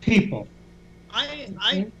people.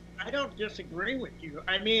 I don't disagree with you.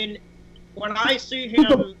 I mean, when I see him...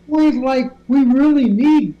 To the point, like, we really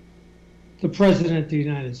need the President of the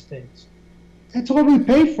United States. That's all we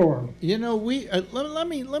pay for him. You know, we let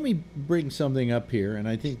me bring something up here, and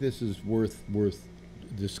I think this is worth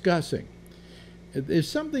discussing. There's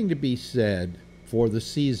something to be said for the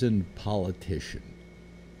seasoned politician,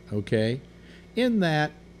 okay? In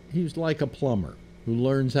that he's like a plumber who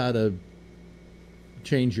learns how to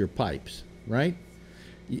change your pipes, right?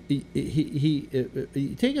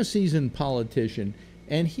 He take a seasoned politician,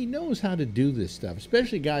 and he knows how to do this stuff,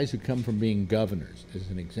 especially guys who come from being governors, as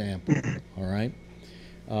an example, all right?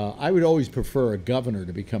 I would always prefer a governor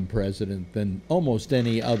to become president than almost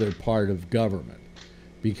any other part of government,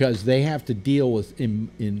 because they have to deal with,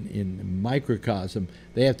 in microcosm,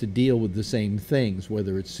 they have to deal with the same things,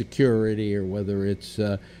 whether it's security or whether it's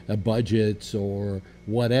budgets or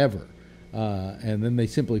whatever. And then they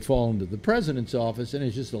simply fall into the president's office, and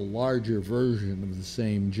it's just a larger version of the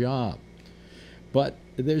same job. But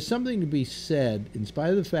there's something to be said, in spite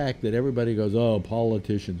of the fact that everybody goes, oh,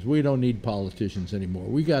 politicians, we don't need politicians anymore.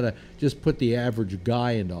 We got to just put the average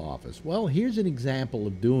guy into office. Well, here's an example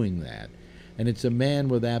of doing that. And it's a man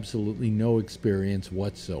with absolutely no experience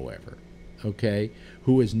whatsoever, okay,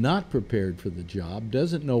 who is not prepared for the job,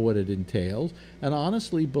 doesn't know what it entails, and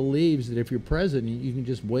honestly believes that if you're president, you can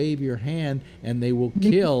just wave your hand and they will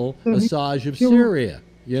kill Assad of Syria,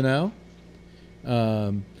 you know?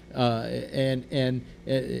 And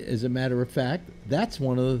as a matter of fact, that's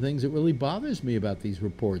one of the things that really bothers me about these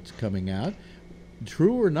reports coming out.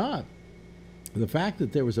 True or not, the fact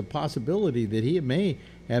that there was a possibility that he may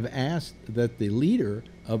have asked that the leader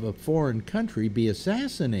of a foreign country be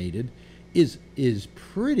assassinated is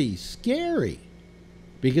pretty scary,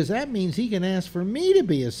 because that means he can ask for me to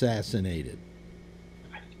be assassinated.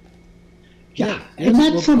 Yeah, and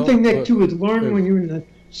that's something that you would learn when you were in the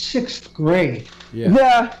 6th grade.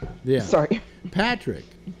 Yeah. Sorry. Patrick.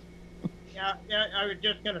 Yeah, I was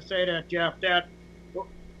just going to say that, Jeff, that the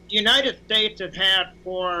United States has had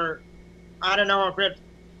for, I don't know if it's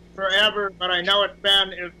forever, but I know it's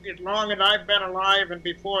been as long as I've been alive and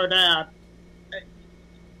before that,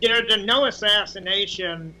 there's a no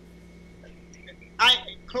assassination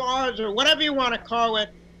clause or whatever you want to call it,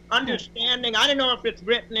 understanding. I don't know if it's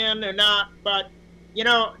written in or not, but, you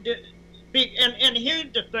know, and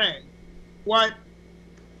here's the thing. What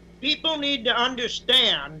people need to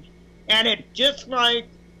understand, and it's just like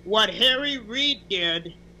what Harry Reid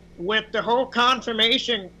did with the whole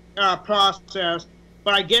confirmation process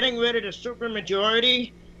by getting rid of the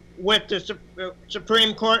supermajority with the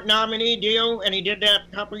Supreme Court nominee deal, and he did that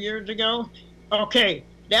a couple years ago. Okay,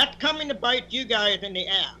 that's coming to bite you guys in the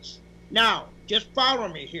ass. Now, just follow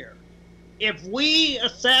me here. If we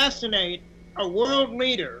assassinate a world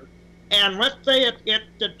leader, and let's say if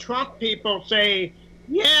the Trump people say,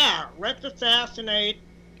 yeah, let's assassinate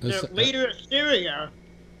the leader of Syria,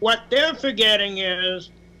 what they're forgetting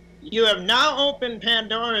is you have now opened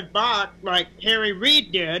Pandora's box like Harry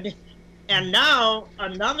Reid did, and now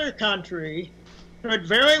another country could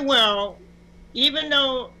very well, even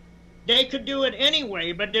though they could do it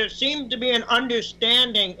anyway, but there seems to be an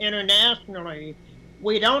understanding internationally.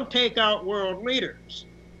 We don't take out world leaders.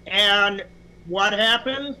 And what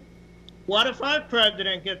happens? What if our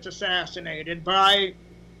president gets assassinated by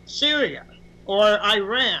Syria or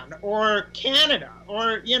Iran or Canada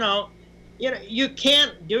or, you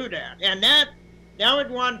can't do that. And that was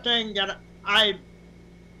one thing that I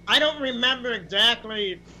don't remember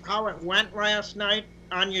exactly how it went last night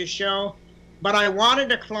on your show, but I wanted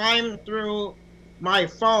to climb through my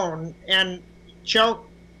phone and choke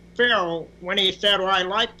Phil when he said, well, I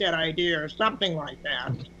like that idea or something like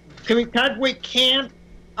that. Because we can't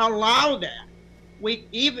allow that.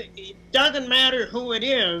 It doesn't matter who it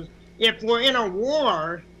is. If we're in a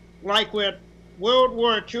war, like with World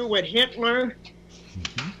War II with Hitler,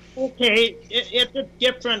 okay, it's a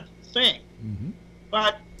different thing.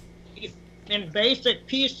 But in basic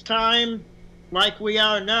peacetime, like we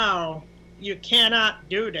are now, you cannot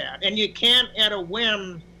do that. And you can't, at a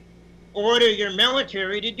whim, order your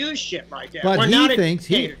military to do shit like that. But he thinks,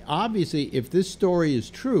 obviously, if this story is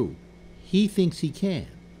true, he thinks he can.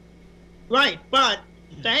 Right, but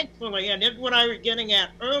thankfully, and this is what I was getting at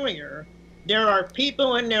earlier, there are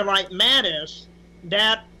people in there like Mattis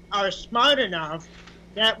that are smart enough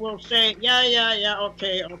that will say, yeah,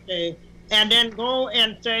 okay, and then go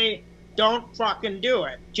and say, don't fucking do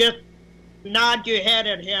it. Just nod your head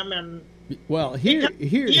at him and... Well,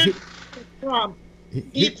 Trump,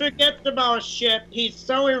 he forgets about shit. He's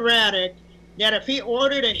so erratic that if he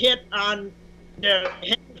ordered a hit on the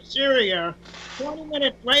head of Syria, 20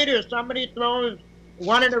 minutes later, somebody throws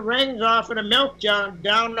one of the rings off of the milk jug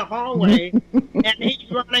down the hallway, and he's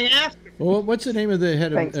running after him. Well, what's the name of the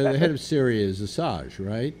head of the head of Syria? Is Assad,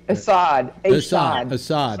 right? Assad.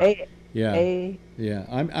 Yeah.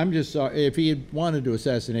 I'm just sorry. If he had wanted to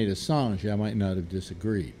assassinate Assange, I might not have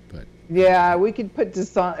disagreed, but. Yeah, we could put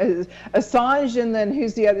Assange, and then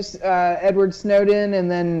who's the other? Edward Snowden,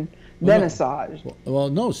 and then Assange. Well,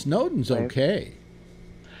 no, Snowden's okay.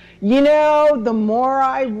 The more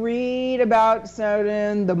I read about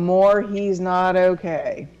Snowden, the more he's not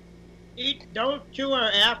okay. Those two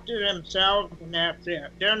are after themselves, and that's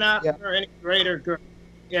it. They're not for any greater good.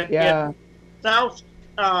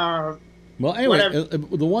 Well, anyway,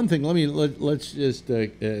 the one thing, let's just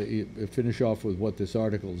finish off with what this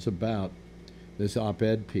article is about, this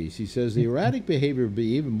op-ed piece. He says, the erratic behavior would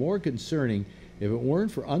be even more concerning if it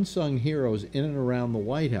weren't for unsung heroes in and around the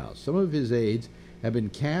White House. Some of his aides have been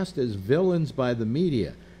cast as villains by the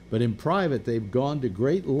media, but in private they've gone to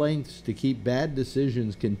great lengths to keep bad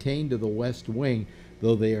decisions contained to the West Wing,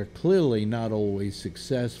 though they are clearly not always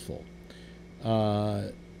successful.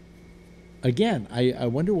 Again, I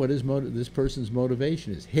wonder what this person's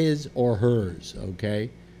motivation is, his or hers. Okay.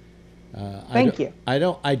 Thank you. I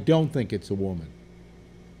don't think it's a woman.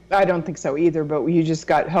 I don't think so either. But you just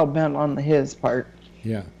got hell bent on the his part.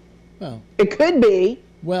 Yeah. Well. It could be.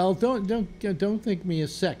 Well, don't think me a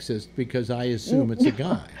sexist because I assume it's a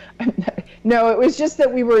guy. No, it was just that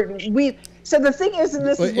So the thing is, and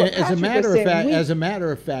this is what as a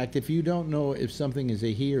matter of fact, if you don't know if something is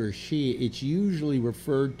a he or she, it's usually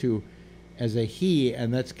referred to as a he,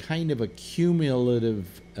 and that's kind of a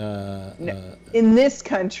cumulative. In this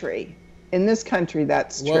country,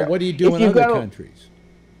 that's true. Well, what do you do in other countries?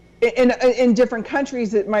 In different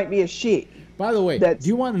countries, it might be a she. By the way, do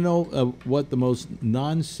you want to know what the most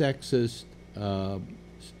non-sexist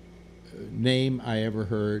name I ever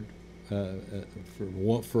heard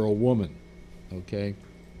for a woman? Okay.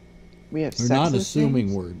 We have a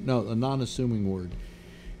non-assuming word. No, a non-assuming word.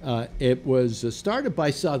 It was started by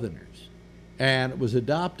Southerners. And it was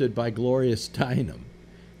adopted by Gloria Steinem.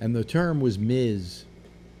 And the term was Ms.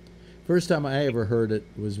 First time I ever heard it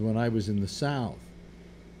was when I was in the South.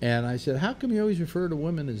 And I said, how come you always refer to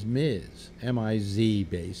women as Ms? M-I-Z,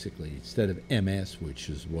 basically, instead of M-S, which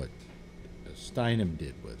is what Steinem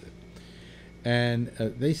did with it. And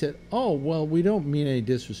they said, oh, well, we don't mean any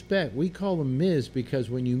disrespect. We call them Ms.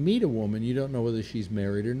 because when you meet a woman, you don't know whether she's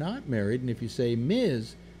married or not married. And if you say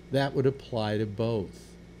Ms., that would apply to both.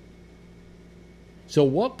 So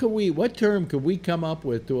what term could we come up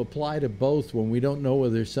with to apply to both when we don't know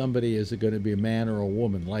whether somebody is going to be a man or a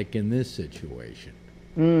woman, like in this situation?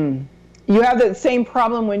 You have that same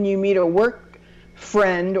problem when you meet a work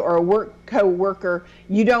friend or a work co-worker.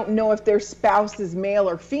 You don't know if their spouse is male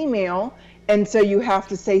or female, and so you have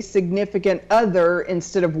to say significant other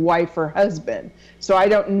instead of wife or husband. So I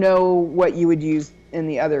don't know what you would use in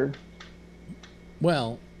the other.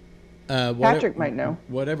 Well, Patrick might know.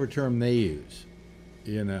 Whatever term they use.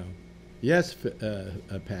 Yes,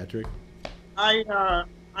 Patrick. I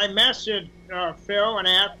messaged Phil and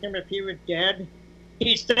asked him if he was dead,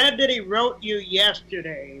 He said that he wrote you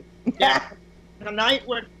yesterday that tonight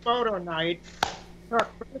was photo night. For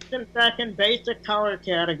first and second basic color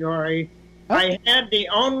category, I had the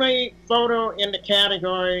only photo in the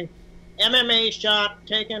category MMA shot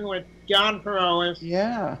taken with John Perot.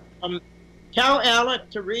 Yeah. Tell Alec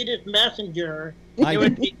to read his messenger. Okay,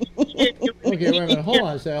 wait a minute. Hold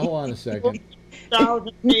on a second.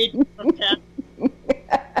 1,000 pages of text.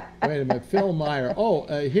 Wait a minute, Phil Meyer. Oh,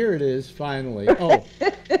 here it is, finally. Oh,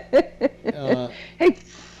 Hey,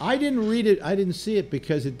 I didn't read it. I didn't see it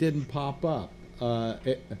because it didn't pop up.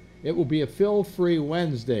 It will be a Phil-free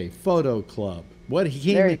Wednesday photo club. What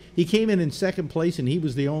he came in second place, and he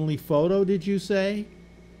was the only photo. Did you say?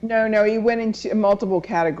 no, he went into multiple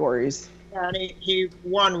categories. And he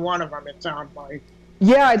won one of them, it sounds like.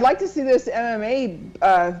 Yeah, I'd like to see this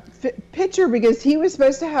MMA picture because he was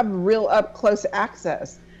supposed to have real up close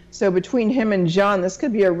access. So between him and John, this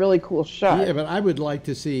could be a really cool shot. Yeah, but I would like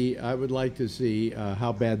to see.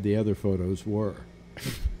 How bad the other photos were.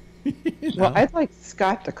 You know? Well, I'd like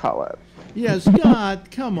Scott to call up. Yeah, Scott,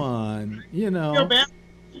 come on. You know. Feel bad,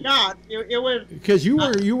 Scott. It was because you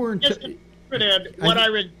weren't. Misinterpreted what I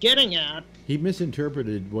was getting at. He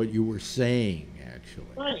misinterpreted what you were saying, actually.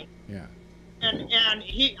 Right. Yeah. And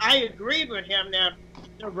I agreed with him that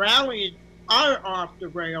the rallies are off the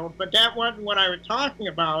rails, but that wasn't what I was talking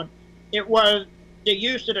about. It was the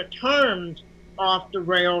use of the terms off the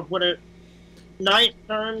rails with a nice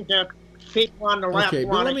term that people on the left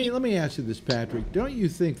want. Okay, but let me ask you this, Patrick. Don't you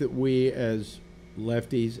think that we as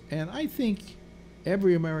lefties, and I think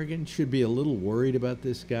every American should be a little worried about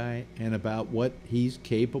this guy and about what he's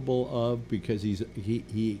capable of, because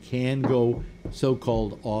he can go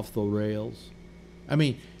so-called off the rails? I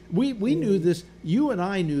mean, we knew this. You and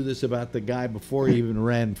I knew this about the guy before he even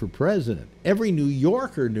ran for president. Every New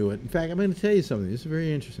Yorker knew it. In fact, I'm going to tell you something. This is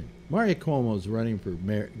very interesting. Mario Cuomo is running for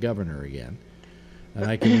governor again, and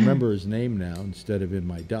I can remember his name now instead of in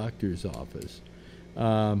my doctor's office.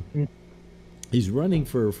 He's running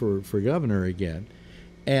for governor again,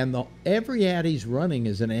 and every ad he's running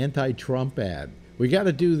is an anti-Trump ad. We got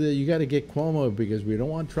to do you got to get Cuomo because we don't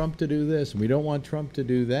want Trump to do this and we don't want Trump to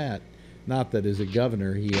do that. Not that as a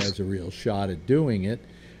governor he has a real shot at doing it,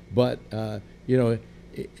 but you know,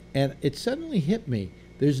 and it suddenly hit me.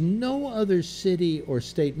 There's no other city or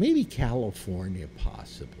state, maybe California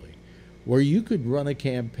possibly, where you could run a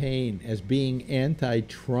campaign as being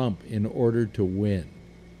anti-Trump in order to win.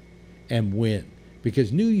 And win,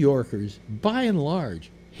 because New Yorkers, by and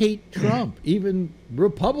large, hate Trump, even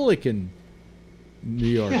Republican New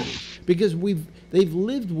Yorkers, because they've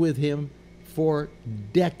lived with him for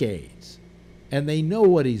decades, and they know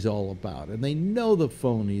what he's all about, and they know the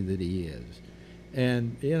phony that he is,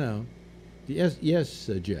 and you know, yes,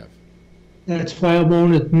 Jeff. That's why I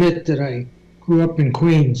won't admit that I grew up in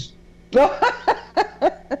Queens. There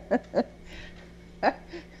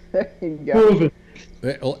you go. Prove it.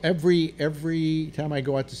 Well, every time I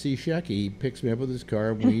go out to see Shecky, he picks me up with his car,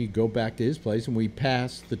 and we go back to his place, and we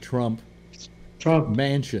pass the Trump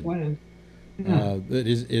mansion.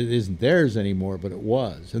 It isn't theirs anymore, but it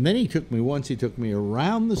was. And then he took me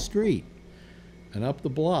around the street and up the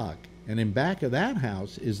block, and in back of that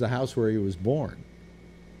house is the house where he was born.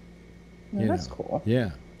 Yeah, that's cool. Yeah.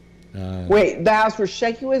 Wait, the house where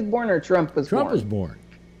Shecky was born or Trump was born? Trump was born.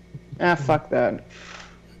 Ah, fuck that.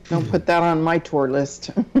 Don't put that on my tour list.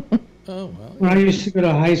 Oh, well. When I used to go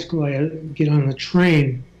to high school, I had to get on the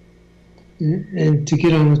train. And to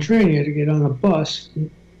get on the train, you had to get on a bus.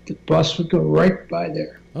 The bus would go right by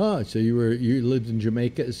there. Oh, so you lived in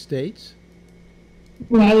Jamaica Estates?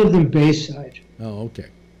 Well, I lived in Bayside. Oh, okay.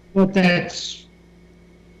 But that's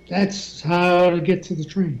how to get to the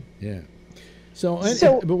train. Yeah.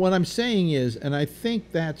 But what I'm saying is, and I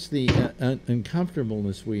think that's the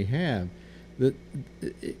uncomfortableness we have, that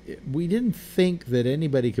we didn't think that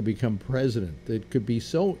anybody could become president that could be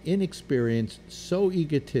so inexperienced, so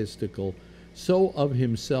egotistical, so of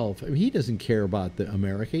himself. I mean, he doesn't care about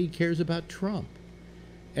America; he cares about Trump.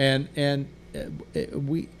 And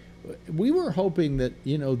we were hoping that,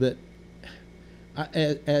 you know, that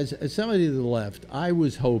as somebody to the left, I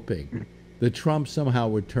was hoping that Trump somehow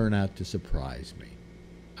would turn out to surprise me.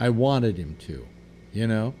 I wanted him to. You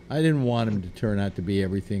know, I didn't want him to turn out to be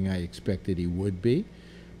everything I expected he would be,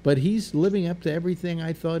 but he's living up to everything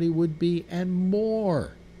I thought he would be and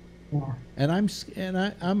more. And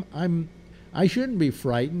I shouldn't be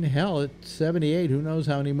frightened. Hell, at 78, who knows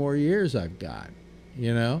how many more years I've got,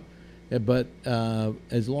 you know? But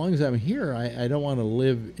as long as I'm here, I don't want to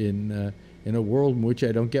live in a world in which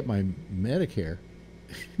I don't get my Medicare,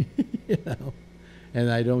 you know, and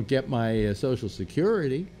I don't get my Social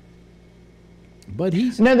Security. But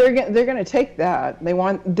no, they're going to take that. They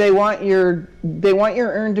want your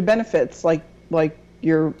earned benefits, like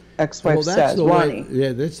your ex-wife says.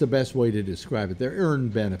 Yeah, that's the best way to describe it. They're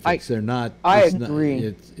earned benefits. They're not. I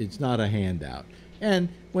agree. It's not a handout. And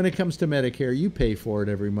when it comes to Medicare, you pay for it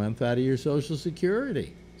every month out of your Social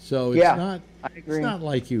Security. So it's not. I agree. It's not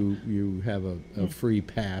like you have a free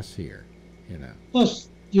pass here. You know. Plus,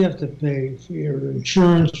 you have to pay for your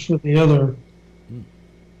insurance for the other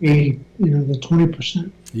 80. The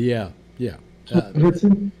 20%. Yeah.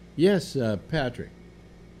 Yes, Patrick.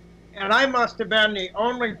 And I must have been the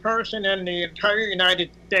only person in the entire United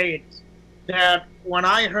States that when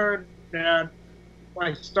I heard that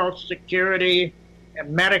my Social Security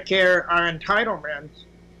and Medicare are entitlements,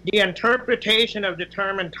 the interpretation of the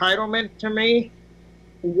term entitlement to me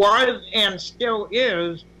was and still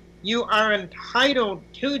is, you are entitled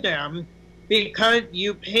to them because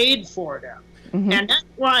you paid for them. Mm-hmm. And that's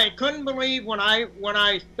why I couldn't believe when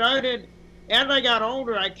I started, as I got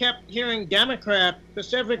older, I kept hearing Democrats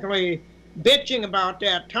specifically bitching about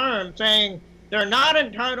that term, saying they're not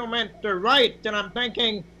entitlements, they're rights. And I'm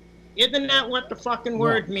thinking, isn't that what the fucking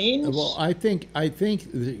word means? Well, I think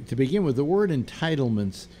to begin with, the word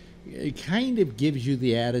entitlements, it kind of gives you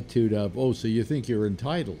the attitude of, oh, so you think you're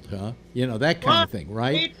entitled, huh? That kind of thing,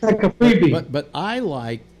 right? Like a freebie. But I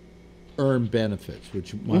like earned benefits,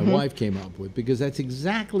 which my wife came up with, because that's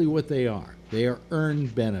exactly what they are. They are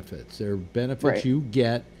earned benefits. They're benefits you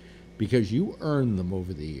get because you earn them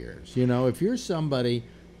over the years. If you're somebody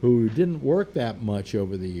who didn't work that much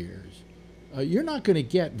over the years, you're not going to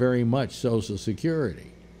get very much Social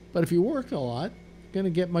Security. But if you worked a lot, you're going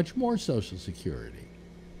to get much more Social Security.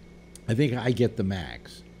 I think I get the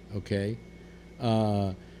max, okay?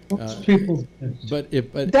 People,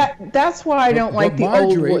 that's why I don't like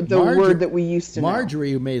the word that we used to know.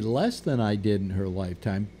 Marjorie, who made less than I did in her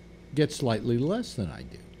lifetime, gets slightly less than I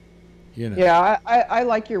do. Yeah, I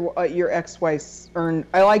like your ex-wife's earned.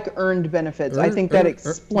 I like earned benefits. I think that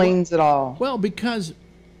explains it all. Well, because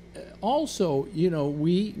also,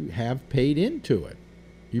 we have paid into it.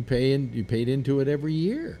 You paid into it every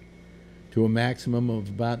year, to a maximum of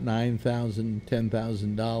about $9,000,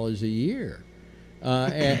 $10,000 a year.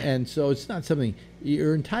 And so it's not something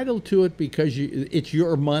you're entitled to it because it's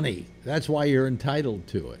your money. That's why you're entitled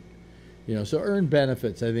to it. So earned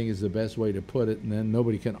benefits, I think, is the best way to put it, and then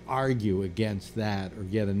nobody can argue against that or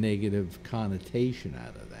get a negative connotation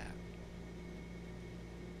out of that.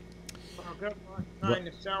 Well, good luck trying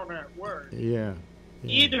to sell that word. Yeah.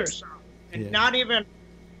 Either side, and not even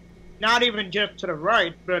just to the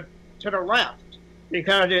right, but to the left,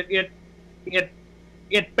 because it's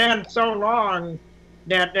been so long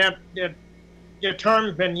that the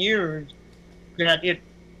term's been used that you're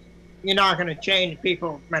not going to change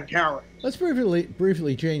people's mentality. Let's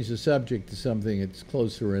briefly change the subject to something that's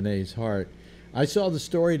close to Renee's heart. I saw the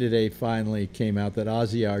story today finally came out that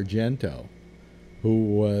Ozzy Argento, who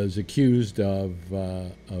was accused of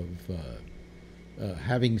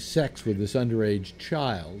having sex with this underage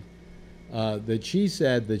child, that she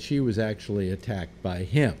said that she was actually attacked by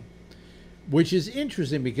him. Which is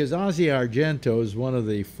interesting because Ozzy Argento is one of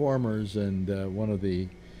the formers and one of the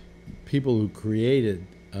people who created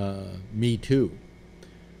Me Too.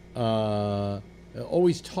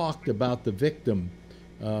 Always talked about the victim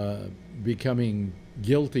becoming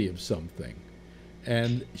guilty of something.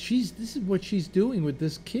 And this is what she's doing with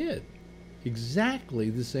this kid. Exactly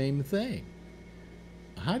the same thing.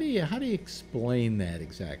 How do you explain that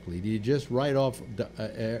exactly? Do you just write off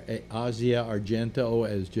Ozzy Argento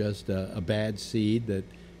as just a bad seed that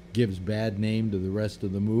gives bad name to the rest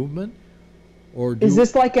of the movement? Or is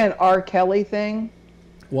this like an R. Kelly thing?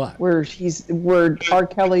 What? Where R.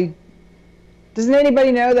 Kelly... Doesn't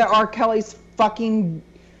anybody know that R. Kelly's fucking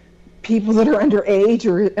people that are underage,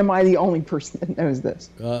 or am I the only person that knows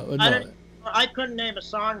this? No. I couldn't name a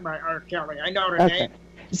song by R. Kelly. I know her name.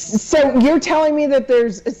 So you're telling me that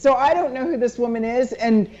so I don't know who this woman is,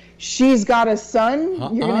 and she's got a son?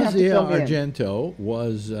 You're gonna have to fill me in. Argento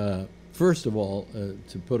was, first of all,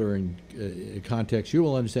 to put her in context, you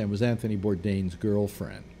will understand, was Anthony Bourdain's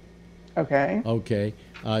girlfriend. Okay. Okay.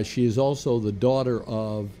 She is also the daughter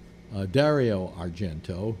of Dario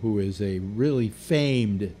Argento, who is a really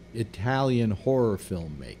famed Italian horror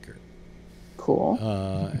filmmaker. Cool.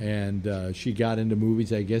 And she got into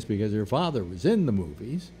movies, I guess, because her father was in the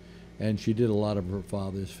movies, and she did a lot of her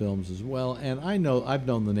father's films as well. And I've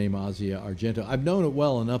known the name Ozzy Argento. I've known it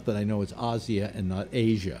well enough that I know it's Asia and not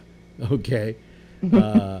Asia. Okay,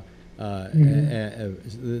 that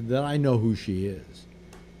I know who she is.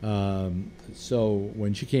 So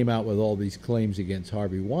when she came out with all these claims against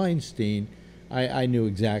Harvey Weinstein, I knew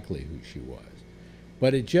exactly who she was.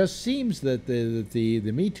 But it just seems that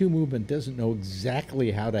the Me Too movement doesn't know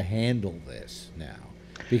exactly how to handle this now,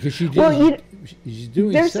 because she's doing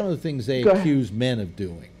some of the things they accuse men of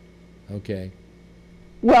doing. Okay.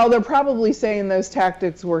 Well, they're probably saying those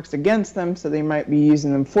tactics works against them, so they might be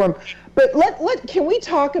using them for them. But can we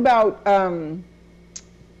talk about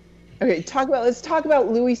let's talk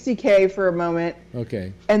about Louis C.K. for a moment.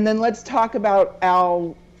 Okay. And then let's talk about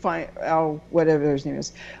Al, whatever his name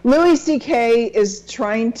is. Louis C.K. is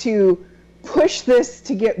trying to push this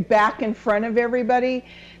to get back in front of everybody.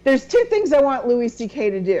 There's two things I want Louis C.K.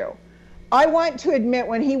 to do. I want to admit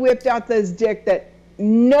when he whipped out this dick that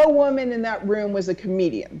no woman in that room was a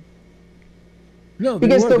comedian. No,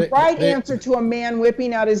 because the right answer to a man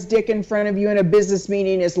whipping out his dick in front of you in a business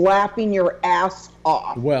meeting is laughing your ass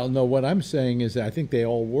off. Well, no, what I'm saying is I think they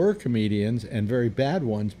all were comedians and very bad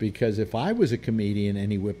ones, because if I was a comedian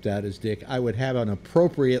and he whipped out his dick, I would have an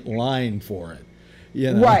appropriate line for it.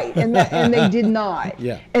 You know? Right, and they did not.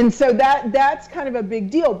 Yeah. And so that's kind of a big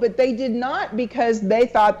deal. But they did not, because they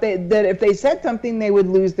thought that if they said something, they would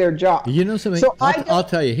lose their job. You know something? So I'll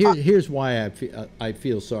tell you. Here's why I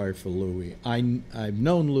feel sorry for Louis. I've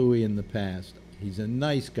known Louis in the past. He's a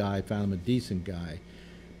nice guy. I found him a decent guy.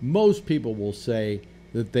 Most people will say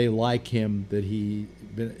that they like him, that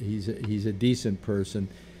he's a decent person.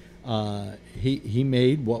 He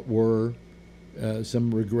made what were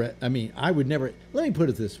some regret. I mean, I would never. Let me put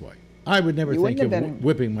it this way: I would never think of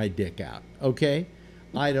whipping my dick out. Okay,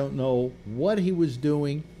 I don't know what he was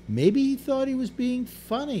doing. Maybe he thought he was being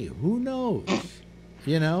funny. Who knows?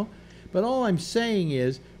 You know. But all I'm saying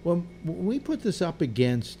is, when we put this up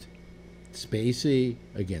against Spacey,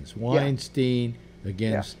 against Weinstein,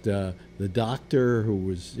 against the doctor who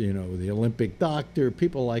was, the Olympic doctor,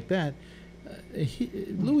 people like that,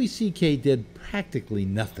 Louis C.K. did practically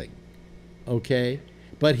nothing. Okay,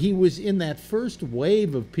 but he was in that first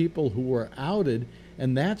wave of people who were outed,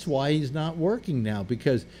 and that's why he's not working now,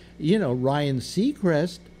 because Ryan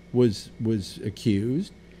Seacrest was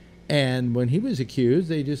accused, and when he was accused,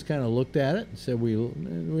 they just kind of looked at it and said, we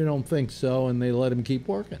don't think so, and they let him keep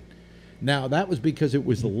working. Now that was because it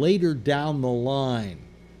was later down the line.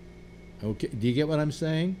 Okay, do you get what I'm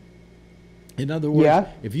saying? In other words,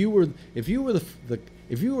 if you were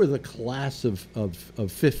the class of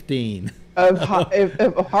 15 of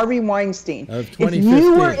Harvey Weinstein, of 2015, if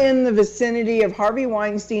you were in the vicinity of Harvey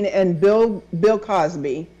Weinstein and Bill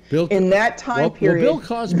Cosby in that time period, Bill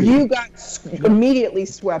Cosby, you got immediately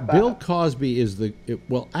swept up. Bill Cosby is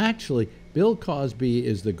Bill Cosby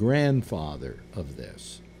is the grandfather of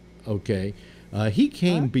this. Okay, he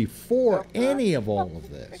came before any of all of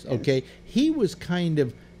this. Okay, he was kind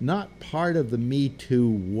of not part of the Me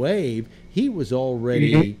Too wave. He was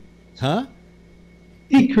already,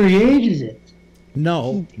 He created it.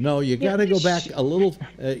 No, you got to go back a little.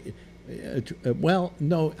 Well,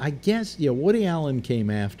 no, I guess Woody Allen came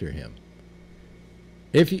after him.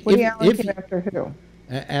 Woody Allen came after who?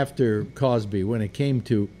 After Cosby, when it came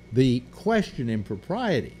to the question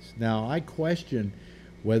improprieties. Now, I question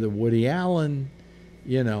whether Woody Allen,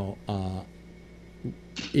 is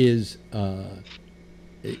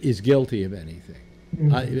guilty of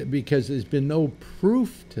anything, because there's been no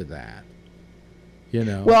proof to that.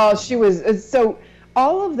 Well, she was so.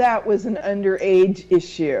 All of that was an underage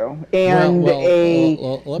issue and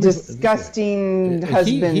a disgusting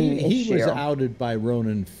husband issue. He was outed by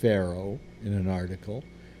Ronan Farrow in an article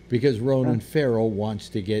because Ronan Farrow wants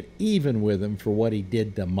to get even with him for what he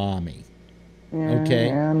did to Mommy. Okay?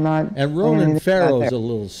 And Ronan Farrow's a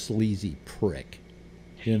little sleazy prick.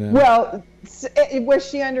 Well, was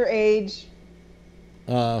she underage?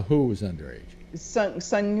 Who was underage? Sun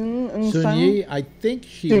Yi, I think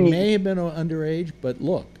she may have been underage, but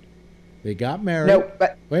look, they got married. No,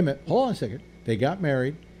 but wait a minute, hold on a second. They got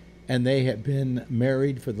married, and they have been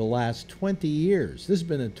married for the last 20 years. This has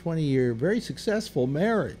been a 20-year, very successful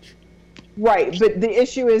marriage. Right, but the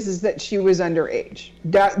issue is that she was underage.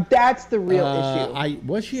 That's the real issue.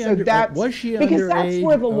 Was she underage? Because that's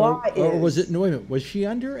where the law is. Or was it? No, wait a minute. Was she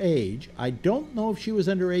underage? I don't know if she was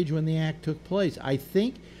underage when the act took place. I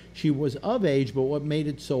think she was of age, but what made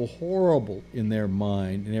it so horrible in their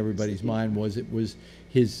mind, in everybody's mind, was it was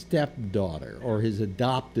his stepdaughter or his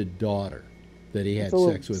adopted daughter that he had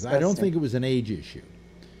sex with. I don't think it was an age issue.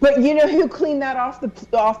 But you know who cleaned that off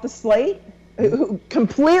the slate? Who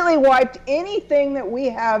completely wiped anything that we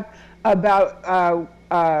have about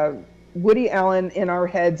Woody Allen in our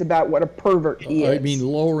heads about what a pervert he is. I mean,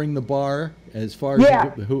 lowering the bar as far as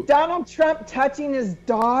Donald Trump touching his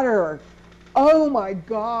daughter. Oh my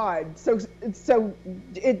God! So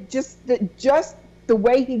it just the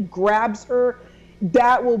way he grabs her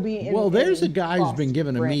that will be in, well, there's a guy who's been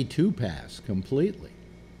given a offspring. Me Too pass completely.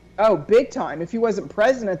 Oh, big time. If he wasn't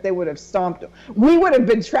president, they would have stomped him. We would have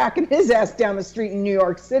been tracking his ass down the street in New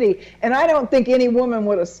York City, and I don't think any woman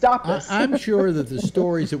would have stopped us. I'm sure that the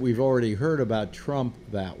stories that we've already heard about Trump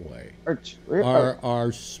that way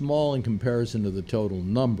are small in comparison to the total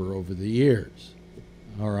number over the years.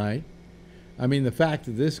 All right? I mean, the fact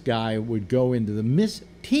that this guy would go into the Miss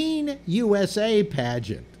Teen USA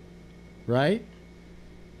pageant, right?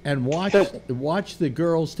 And watch the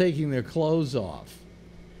girls taking their clothes off.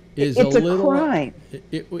 It's a crime.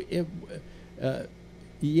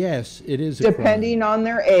 Yes, it is a crime. Depending on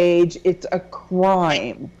their age, it's a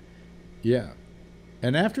crime. Yeah.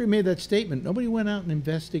 And after he made that statement, nobody went out and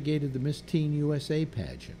investigated the Miss Teen USA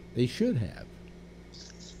pageant. They should have.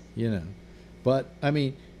 You know. But, I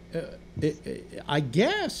mean, I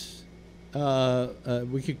guess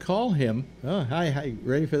we could call him, hi,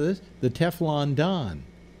 ready for this? The Teflon Don.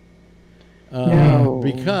 No.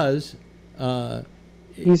 Because...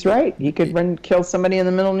 he's right. He could kill somebody in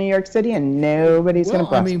the middle of New York City, and nobody's going to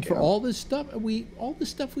prosecute I mean, for him. all the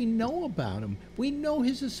stuff we know about him, we know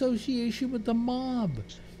his association with the mob.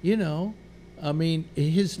 You know, I mean,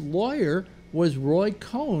 his lawyer was Roy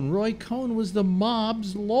Cohn. Roy Cohn was the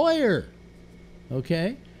mob's lawyer.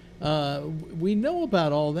 Okay, we know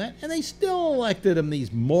about all that, and they still elected him.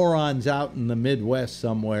 These morons out in the Midwest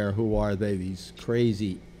somewhere. Who are they? These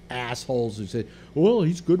crazy assholes who say, well,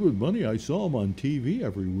 he's good with money. I saw him on TV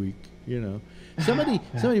every week. You know, somebody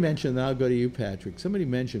mentioned, and I'll go to you, Patrick. Somebody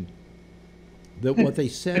mentioned that what they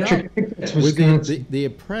set up with the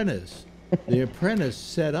Apprentice. The Apprentice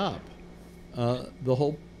set up the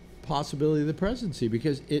whole possibility of the presidency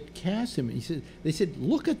because it cast him. They said,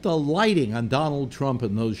 look at the lighting on Donald Trump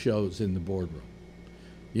in those shows in the boardroom.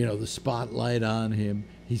 You know, the spotlight on him.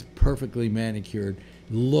 He's perfectly manicured.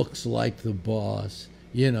 Looks like the boss.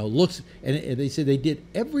 You know, looks, and they said they did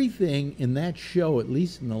everything in that show, at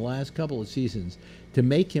least in the last couple of seasons, to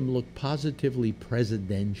make him look positively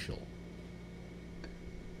presidential.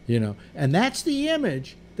 You know, and that's the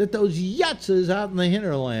image that those yutzes out in the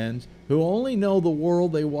hinterlands who only know the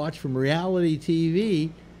world they watch from reality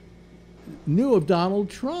TV knew of Donald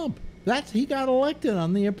Trump. He got elected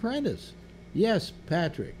on The Apprentice. Yes,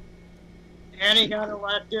 Patrick. And he got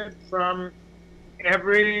elected from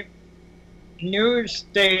every news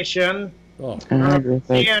station,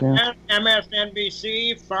 CNN,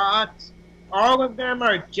 MSNBC, Fox, all of them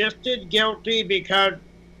are just as guilty because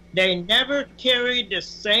they never carried the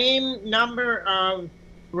same number of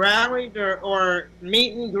rallies or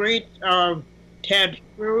meet and greets of Ted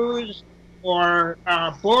Cruz or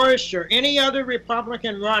Bush or any other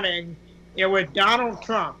Republican running. It was Donald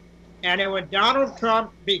Trump. And it was Donald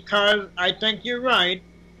Trump because, I think you're right,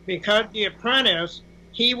 because The Apprentice,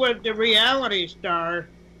 he was the reality star.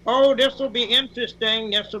 Oh, this will be interesting.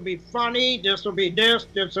 This will be funny. This will be this.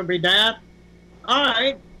 This will be that. All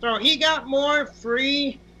right. So he got more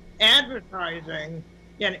free advertising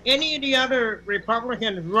than any of the other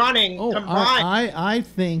Republicans running combined. I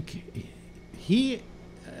think he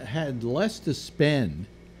had less to spend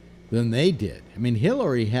than they did. I mean,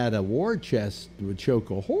 Hillary had a war chest that would choke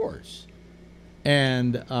a horse.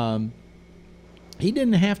 And he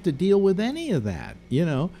didn't have to deal with any of that, you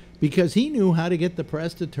know, because he knew how to get the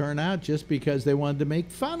press to turn out just because they wanted to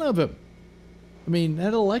make fun of him. I mean,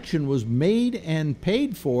 that election was made and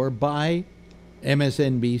paid for by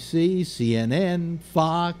MSNBC, CNN,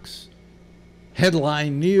 Fox,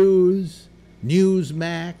 Headline News,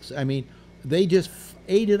 Newsmax. I mean, they just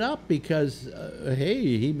ate it up because,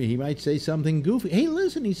 hey, he might say something goofy. Hey,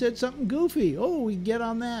 listen, he said something goofy. Oh, we get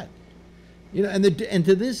on that. You know, and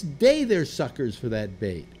to this day, they're suckers for that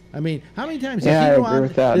bait. I mean, how many times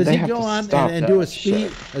does he go on and do a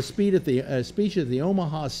speech at the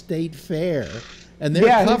Omaha State Fair, and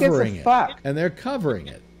they're covering it, and they're covering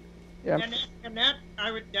it. Yep. That's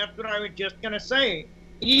what I was just gonna say.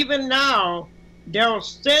 Even now, they'll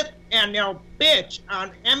sit and they'll bitch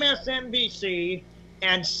on MSNBC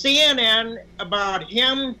and CNN about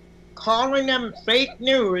him calling them fake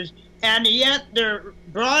news. And yet they're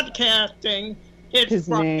broadcasting his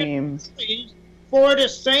name for the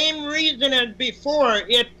same reason as before.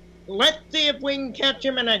 Let's see if we can catch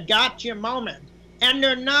him in a gotcha moment. And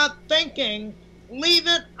they're not thinking, leave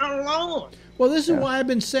it alone. Well, this is why I've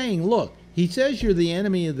been saying, look, he says you're the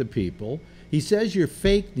enemy of the people. He says you're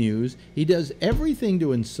fake news. He does everything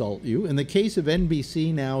to insult you. In the case of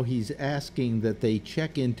NBC now, he's asking that they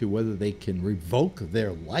check into whether they can revoke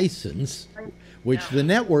their license, which the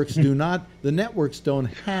networks do not. The networks don't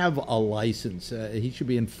have a license. He should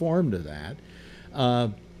be informed of that.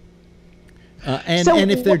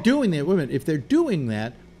 And if they're doing that, women, if they're doing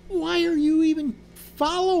that, why are you even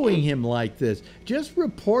following him like this? Just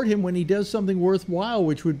report him when he does something worthwhile,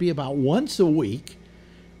 which would be about once a week,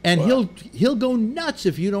 and he'll go nuts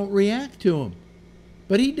if you don't react to him.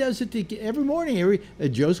 But he does it every morning.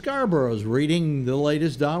 Joe Scarborough's reading the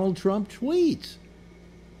latest Donald Trump tweets.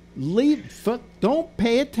 Don't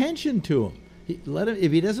pay attention to him. Let him.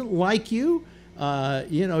 If he doesn't like you,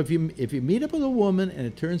 if you meet up with a woman and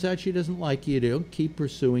it turns out she doesn't like you, don't keep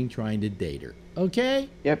pursuing trying to date her. Okay?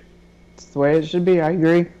 Yep, it's the way it should be. I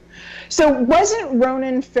agree. So wasn't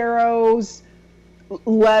Ronan Farrow's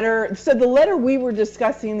letter, so the letter we were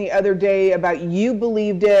discussing the other day about you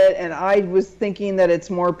believed it and I was thinking that it's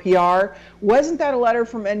more PR, wasn't that a letter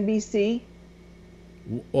from NBC?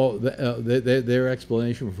 Oh, their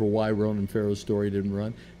explanation for why Ronan Farrow's story didn't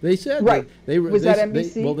run. They said right. Was that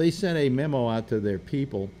NBC? They sent a memo out to their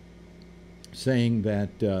people saying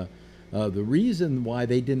that the reason why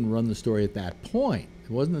they didn't run the story at that point,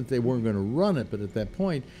 it wasn't that they weren't going to run it, but at that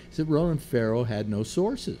point, is that Ronan Farrow had no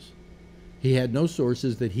sources. He had no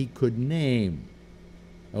sources that he could name,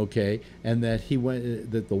 okay, and that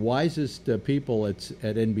that the wisest people at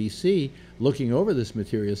NBC looking over this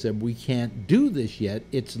material said, we can't do this yet,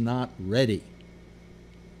 it's not ready.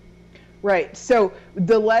 Right, so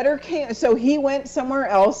the letter came, so he went somewhere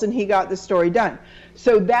else and he got the story done.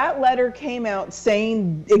 So that letter came out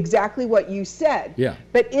saying exactly what you said. Yeah.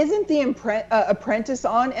 But isn't the Apprentice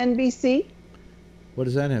on NBC? What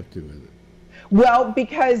does that have to do with it? Well,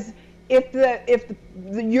 because if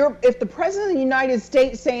the president of the United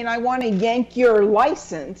States saying I want to yank your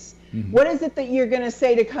license, what is it that you're going to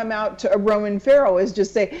say to come out to a Ronan Farrow? Is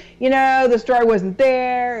just say, the story wasn't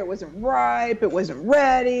there, it wasn't ripe, it wasn't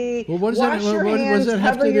ready. Well, what does wash your hands,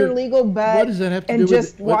 cover your legal butt, what does that have to and do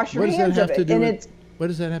just with, wash your hands of it. And what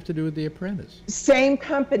does that have to do with The Apprentice? Same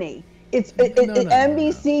company.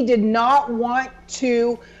 NBC did not want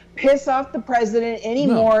to piss off the president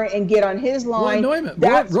anymore and get on his line. Well, no,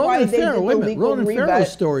 that's why they did the legal Ronan rebut.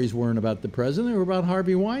 Farrow's stories weren't about the president; they were about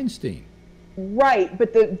Harvey Weinstein. Right,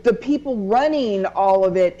 but the people running all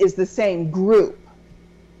of it is the same group.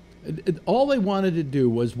 All they wanted to do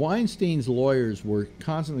was Weinstein's lawyers were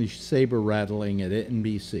constantly saber-rattling at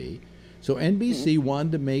NBC. So NBC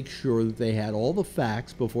wanted to make sure that they had all the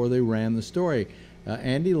facts before they ran the story.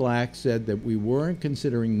 Andy Lack said that we weren't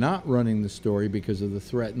considering not running the story because of the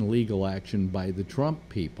threatened legal action by the Trump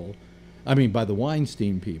people. I mean, by the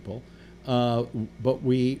Weinstein people. But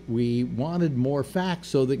we wanted more facts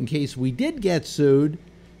so that in case we did get sued,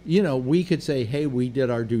 we could say, hey, we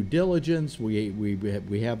did our due diligence,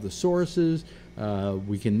 we have the sources,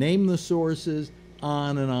 we can name the sources,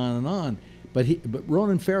 on and on and on. But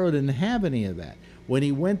Ronan Farrow didn't have any of that. When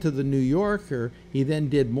he went to the New Yorker, he then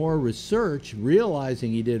did more research,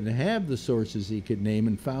 realizing he didn't have the sources he could name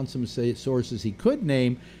and found some sources he could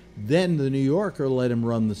name. Then the New Yorker let him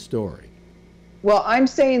run the story. Well, I'm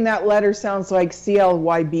saying that letter sounds like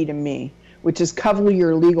CLYB to me, which is cover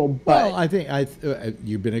your legal butt. Well, I think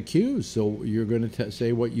you've been accused, so you're going to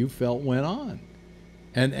say what you felt went on.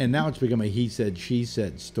 And now it's become a he said, she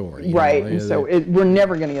said story. Right, and so we're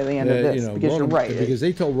never going to get to the end of this because you're right. Because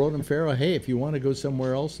they told Ronan Farrow, hey, if you want to go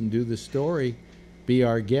somewhere else and do this story, be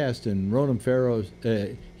our guest. And Ronan Farrow,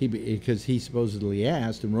 because he supposedly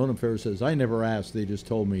asked, and Ronan Farrow says, I never asked, they just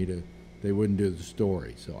told me they wouldn't do the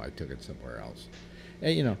story, so I took it somewhere else.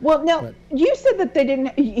 Well, now, you said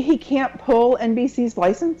that he can't pull NBC's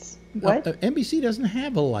license? What? NBC doesn't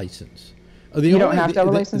have a license. You don't have to have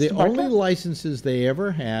a license? The only licenses they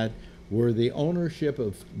ever had were the ownership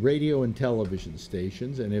of radio and television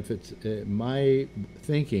stations, and if it's my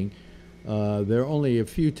thinking, there are only a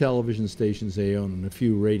few television stations they own and a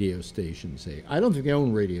few radio stations. I don't think they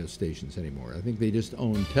own radio stations anymore. I think they just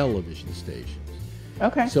own television stations.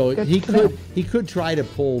 Okay. So he could try to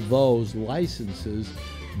pull those licenses,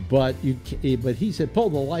 but he said pull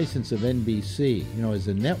the license of NBC, as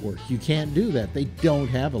a network. You can't do that. They don't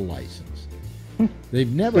have a license.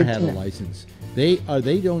 They've never had a license. They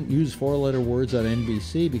don't use four-letter words on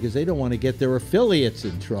NBC because they don't want to get their affiliates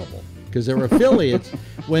in trouble. Because their affiliates,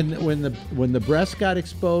 when the breast got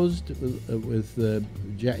exposed with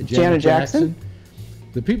Janet Jackson,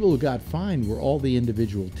 the people who got fined were all the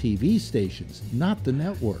individual TV stations, not the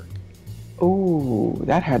network. Oh,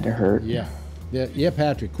 that had to hurt. Yeah,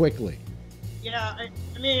 Patrick, quickly. Yeah,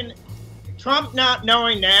 I mean, Trump not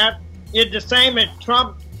knowing that is the same as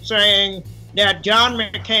Trump saying that John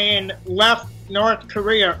McCain left North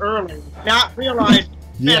Korea early, not realizing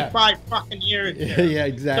he spent 5 fucking years there. Yeah,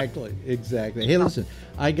 exactly. Hey, listen,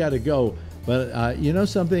 I got to go. But you know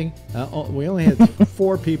something? We only had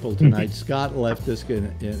 4 people tonight. Scott left us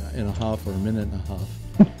in a huff, or a minute and a huff.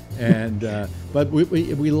 And but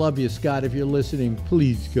we love you, Scott. If you're listening,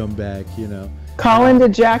 please come back. You know, call into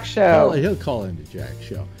Jack's show. He'll call into Jack's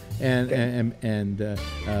show.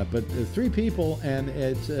 But 3 people, and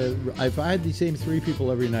it's if I had the same 3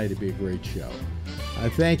 people every night, it'd be a great show. I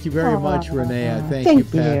thank you very much, Renee. I thank you,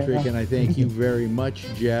 Patrick, and I thank you very much,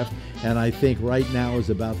 Jeff. And I think right now is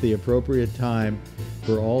about the appropriate time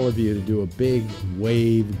for all of you to do a big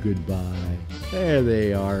wave goodbye. There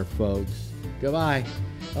they are, folks. Goodbye.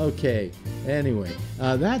 Okay. Anyway,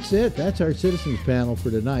 that's it. That's our citizens panel for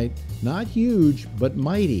tonight. Not huge, but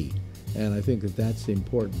mighty. And I think that's the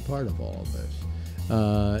important part of all of this.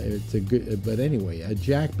 It's a good, but anyway,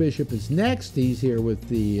 Jack Bishop is next. He's here with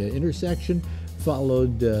the intersection,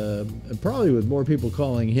 followed probably with more people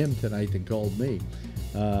calling him tonight than called me.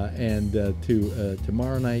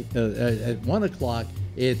 Tomorrow night at 1 o'clock,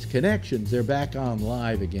 it's Connections. They're back on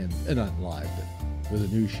live again, not live, but with a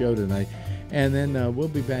new show tonight. And then we'll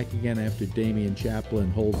be back again after Damian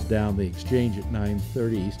Chaplin holds down the exchange at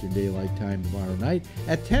 9:30 Eastern Daylight Time tomorrow night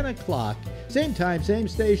at 10 o'clock. Same time, same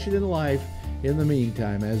station in life. In the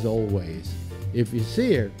meantime, as always, if you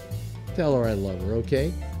see her, tell her I love her,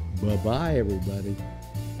 okay? Bye-bye, everybody.